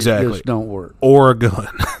 Exactly. It just don't work. Or a gun.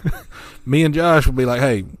 Me and Josh will be like,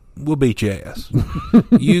 hey, we'll beat your ass.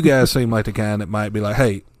 You guys seem like the kind that might be like,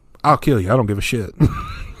 hey, I'll kill you. I don't give a shit.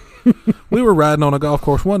 We were riding on a golf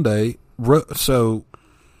course one day, so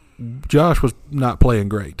Josh was not playing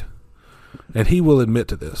great. And he will admit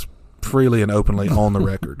to this freely and openly on the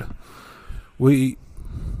record. We're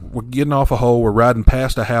getting off a hole. We're riding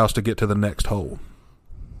past a house to get to the next hole.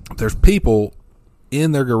 There's people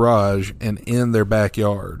in their garage and in their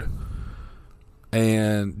backyard.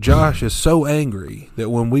 And Josh is so angry that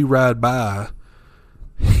when we ride by,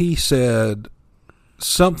 he said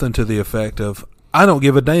something to the effect of, I don't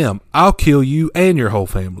give a damn. I'll kill you and your whole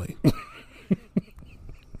family.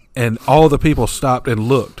 And all the people stopped and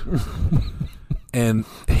looked. And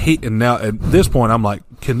now at this point, I'm like,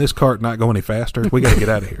 can this cart not go any faster? We got to get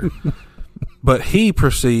out of here. But he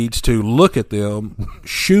proceeds to look at them,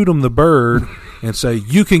 shoot them the bird, and say,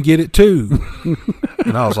 you can get it too.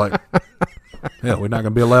 And I was like, yeah, we're not going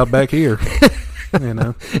to be allowed back here. You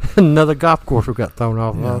know, another golf course we got thrown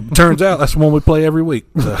off. Yeah. Turns out that's the one we play every week.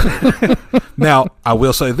 So. Now, I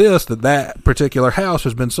will say this, that particular house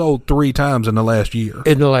has been sold 3 times in the last year.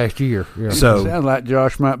 Yeah. So, sounds like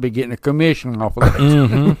Josh might be getting a commission off of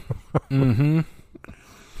that. Mm-hmm.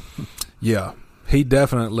 Yeah. He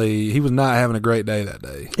was not having a great day that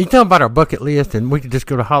day. You talking about our bucket list, and we could just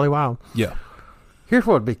go to Hollywild. Yeah. Here's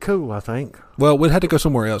what would be cool, I think. Well, we'd have to go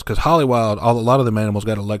somewhere else because Hollywild, a lot of them animals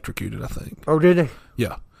got electrocuted, I think. Oh, did they?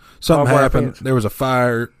 Yeah. Something happened. There was a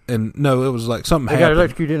fire, and no, it was like something happened. They got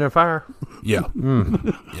electrocuted in a fire? Yeah.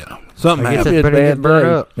 Yeah. Something happened.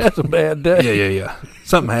 That's a bad day. Yeah.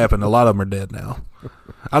 Something happened. A lot of them are dead now.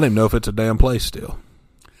 I don't even know if it's a damn place still.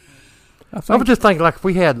 I was just thinking, like, if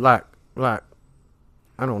we had, like, I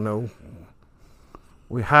don't know,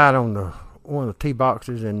 we hide on one of the tee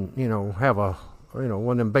boxes and, you know, have one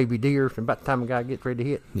of them baby deers, and about the time a guy gets ready to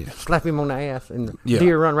hit, slap him on the ass, and the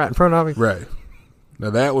deer run right in front of him. Right. Now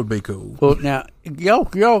that would be cool. Well, now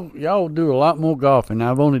y'all do a lot more golfing.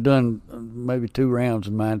 I've only done maybe 2 rounds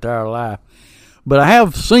in my entire life, but I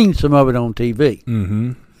have seen some of it on TV.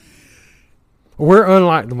 Mm-hmm. We're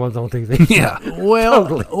unlike the ones on TV. Yeah. Well,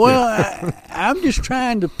 totally. I'm just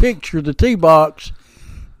trying to picture the tee box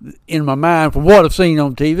in my mind from what I've seen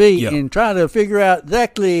on TV and try to figure out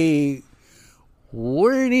exactly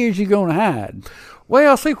where it is you're going to hide.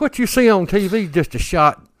 Well, see, what you see on TV is just a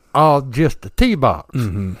shot of just the tee box.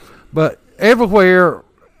 Mm-hmm. But everywhere,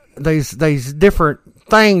 there's different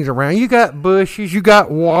things around. You got bushes, you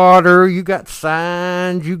got water, you got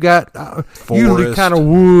signs, you got usually kind of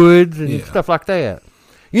woods and stuff like that.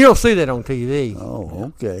 You don't see that on TV.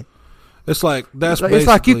 Oh, okay. It's like it's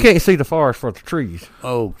like you can't see the forest for the trees.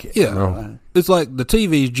 Okay. Yeah. Right. It's like the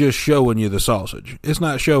TV's just showing you the sausage. It's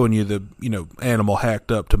not showing you the animal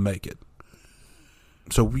hacked up to make it.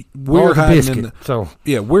 So we're hiding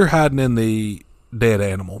we're hiding in the dead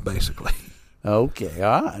animal basically. Okay.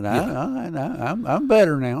 All right. I'm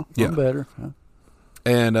better now. Yeah. I'm better.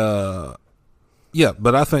 And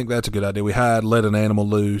but I think that's a good idea. We hide, let an animal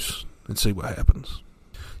loose, and see what happens.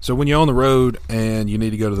 So when you're on the road and you need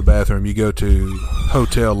to go to the bathroom, you go to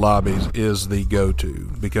hotel lobbies is the go-to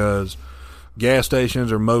because gas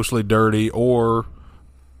stations are mostly dirty or,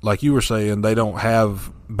 like you were saying, they don't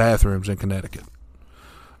have bathrooms in Connecticut.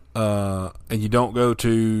 And you don't go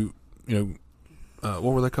to, what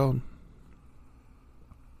were they called?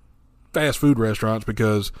 Fast food restaurants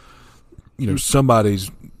because, somebody's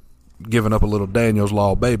giving up a little Daniel's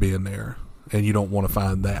Law baby in there. And you don't want to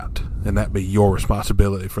find that. And that be your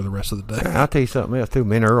responsibility for the rest of the day. I'll tell you something else, too.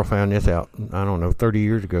 Me and Earl found this out, 30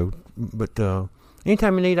 years ago. But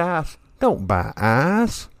anytime you need ice, don't buy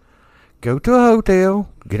ice. go to a hotel,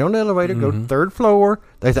 get on the elevator, go to the third floor.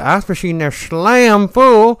 There's an ice machine there, slam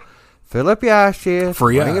full. Fill up your ice chest,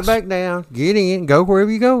 bring it back down, get in, go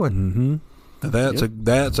wherever you're going.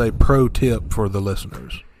 That's a pro tip for the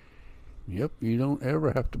listeners. Yep, you don't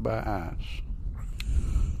ever have to buy ice.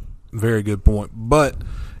 Very good point. But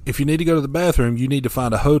if you need to go to the bathroom, you need to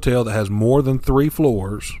find a hotel that has more than 3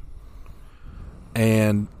 floors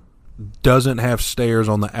and doesn't have stairs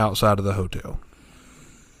on the outside of the hotel.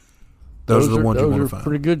 Those are the ones you want to find. Those are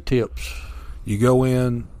pretty good tips. You go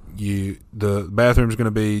in, the bathroom's going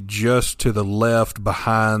to be just to the left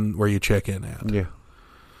behind where you check in at. Yeah.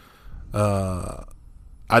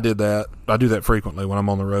 I did that. I do that frequently when I'm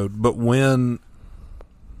on the road. But when,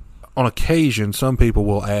 on occasion, some people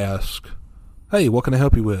will ask, hey, what can I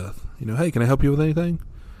help you with? Hey, can I help you with anything?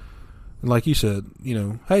 And like you said,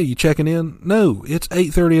 hey, you checking in? No, it's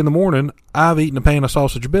 8:30 in the morning. I've eaten a pan of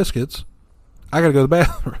sausage biscuits. I got to go to the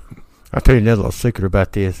bathroom. I'll tell you another little secret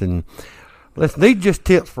about this. And listen, these are just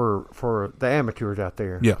tips for the amateurs out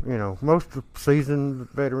there. Yeah. Most seasoned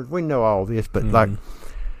veterans, we know all this, but like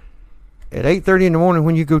at 8:30 in the morning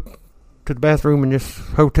when you go to the bathroom in this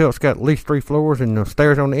hotel, it's got at least 3 floors and the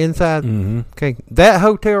stairs on the inside. Okay, that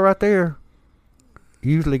hotel right there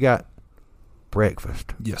usually got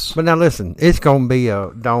breakfast. Yes. But now listen, it's going to be a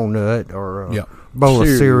donut or a bowl of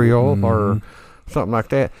cereal or something like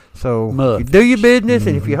that. So you do your business,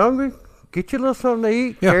 and if you're hungry, get you a little something to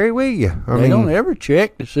eat, carry with you. They don't ever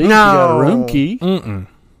check to see if you got a room key.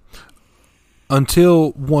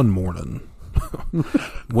 Until one morning.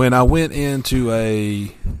 When I went into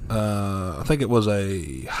I think it was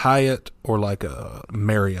a Hyatt or like a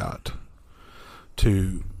Marriott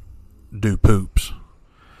to do poops.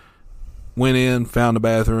 Went in, found a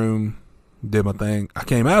bathroom, did my thing. I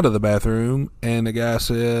came out of the bathroom, and the guy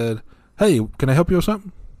said, hey, can I help you with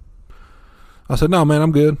something? I said, no, man,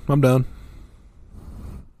 I'm good. I'm done.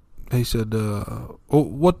 He said,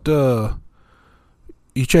 what,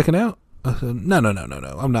 you checking out? I said, no.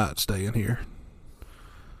 I'm not staying here.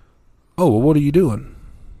 Oh, well, what are you doing?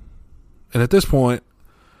 And at this point,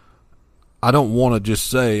 I don't want to just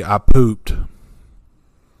say I pooped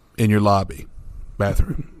in your lobby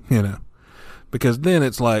bathroom, because then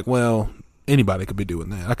it's like, well, anybody could be doing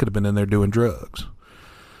that. I could have been in there doing drugs.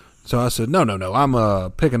 So I said, no.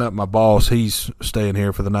 I'm picking up my boss. He's staying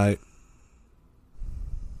here for the night.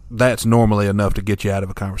 That's normally enough to get you out of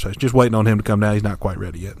a conversation. Just waiting on him to come down. He's not quite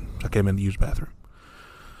ready yet. So I came in to use the bathroom.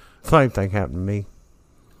 Same thing happened to me.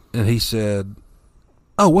 And he said,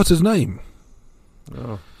 oh, what's his name?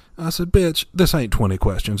 Oh. I said, bitch, this ain't 20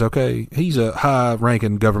 questions, okay? He's a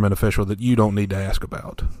high-ranking government official that you don't need to ask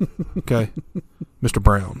about, okay? Mr.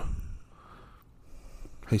 Brown.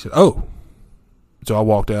 He said, oh. So I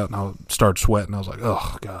walked out, and I started sweating. I was like,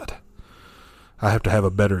 oh, God. I have to have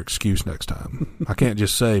a better excuse next time. I can't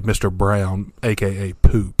just say Mr. Brown, a.k.a.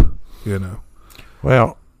 poop,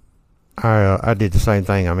 Well, I did the same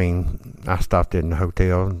thing. I mean, I stopped in the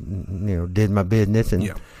hotel, did my business,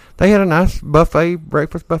 and they had a nice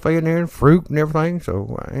breakfast buffet in there, and fruit and everything.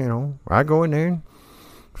 So, I go in there and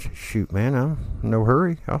say, shoot, man, I'm in no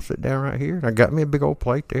hurry. I'll sit down right here. And I got me a big old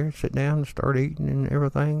plate there, sit down and start eating and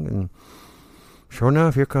everything. And sure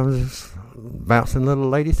enough, here comes this bouncing little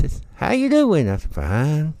lady, says, how you doing? I said,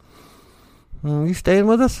 fine. You staying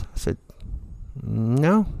with us? I said,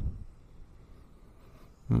 no.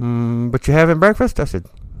 But you having breakfast? I said,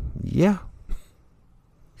 yeah.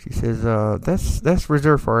 She says, that's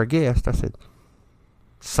reserved for our guest. I said,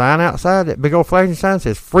 sign outside, that big old flashing sign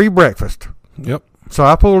says free breakfast. Yep. So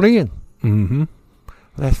I pulled in. Mm-hmm.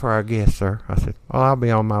 That's for our guest, sir. I said, well, I'll be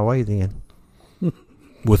on my way then.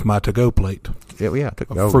 With my to-go plate. Yeah,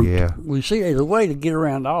 to-go, yeah. We see there's a way to get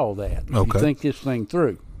around all that. If you think this thing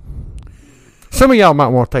through. Some of y'all might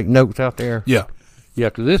want to take notes out there. Yeah. Yeah,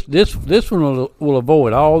 because this one will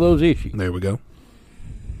avoid all those issues. There we go.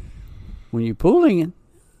 When you pull in,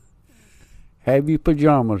 have your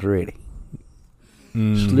pajamas ready.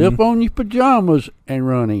 Mm-hmm. Slip on your pajamas and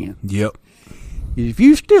run in. Yep. If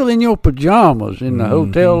you still in your pajamas in the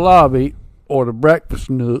hotel lobby or the breakfast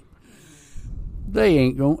nook, they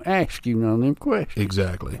ain't going to ask you none of them questions.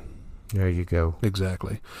 Exactly. There you go.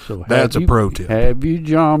 Exactly. So that's a pro tip. Have your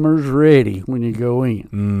jammers ready when you go in.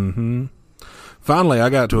 Mm-hmm. Finally, I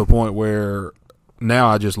got to a point where now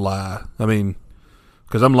I just lie. I mean,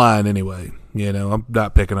 because I'm lying anyway. I'm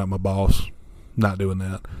not picking up my boss. Not doing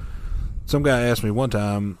that. Some guy asked me one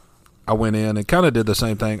time, I went in and kind of did the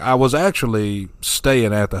same thing. I was actually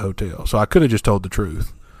staying at the hotel, so I could have just told the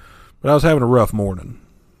truth. But I was having a rough morning.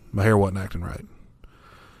 My hair wasn't acting right.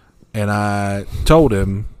 And I told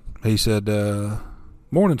him, he said,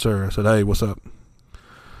 morning, sir. I said, hey, what's up?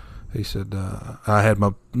 He said, I had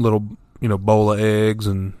my little, bowl of eggs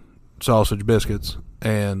and sausage biscuits,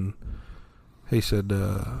 and he said,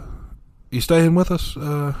 you staying with us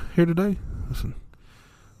here today? I said,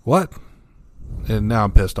 what? And now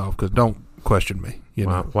I'm pissed off because don't question me.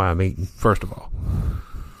 Why I'm eating, first of all.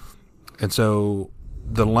 And so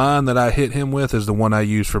the line that I hit him with is the one I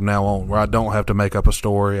use from now on, where I don't have to make up a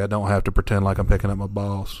story. I don't have to pretend like I'm picking up my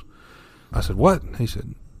boss. I said, what? He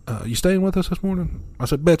said, you staying with us this morning? I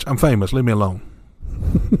said, bitch, I'm famous. Leave me alone.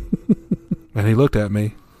 And he looked at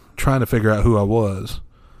me, trying to figure out who I was.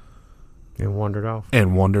 And wandered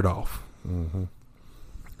off. Mm-hmm.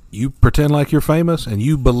 You pretend like you're famous, and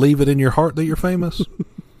you believe it in your heart that you're famous,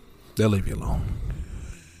 they'll leave you alone.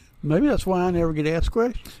 Maybe that's why I never get asked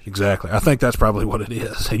questions. Exactly. I think that's probably what it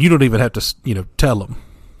is. And you don't even have to, tell them.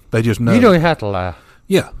 They just know. You don't have to lie.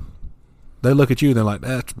 Yeah. They look at you and they're like,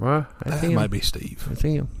 that might be Steve. That's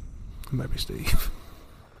him. It might be Steve.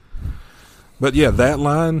 But yeah, that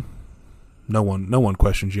line, no one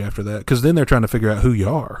questions you after that, because then they're trying to figure out who you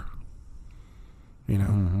are.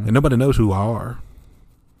 And nobody knows who I are.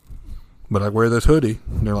 But I wear this hoodie,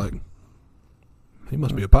 and they're like, he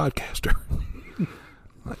must be a podcaster.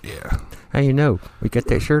 Like, yeah. How we got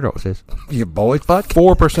that shirt on that says, your boy's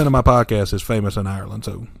podcast. 4% of my podcast is famous in Ireland,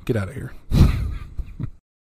 so get out of here.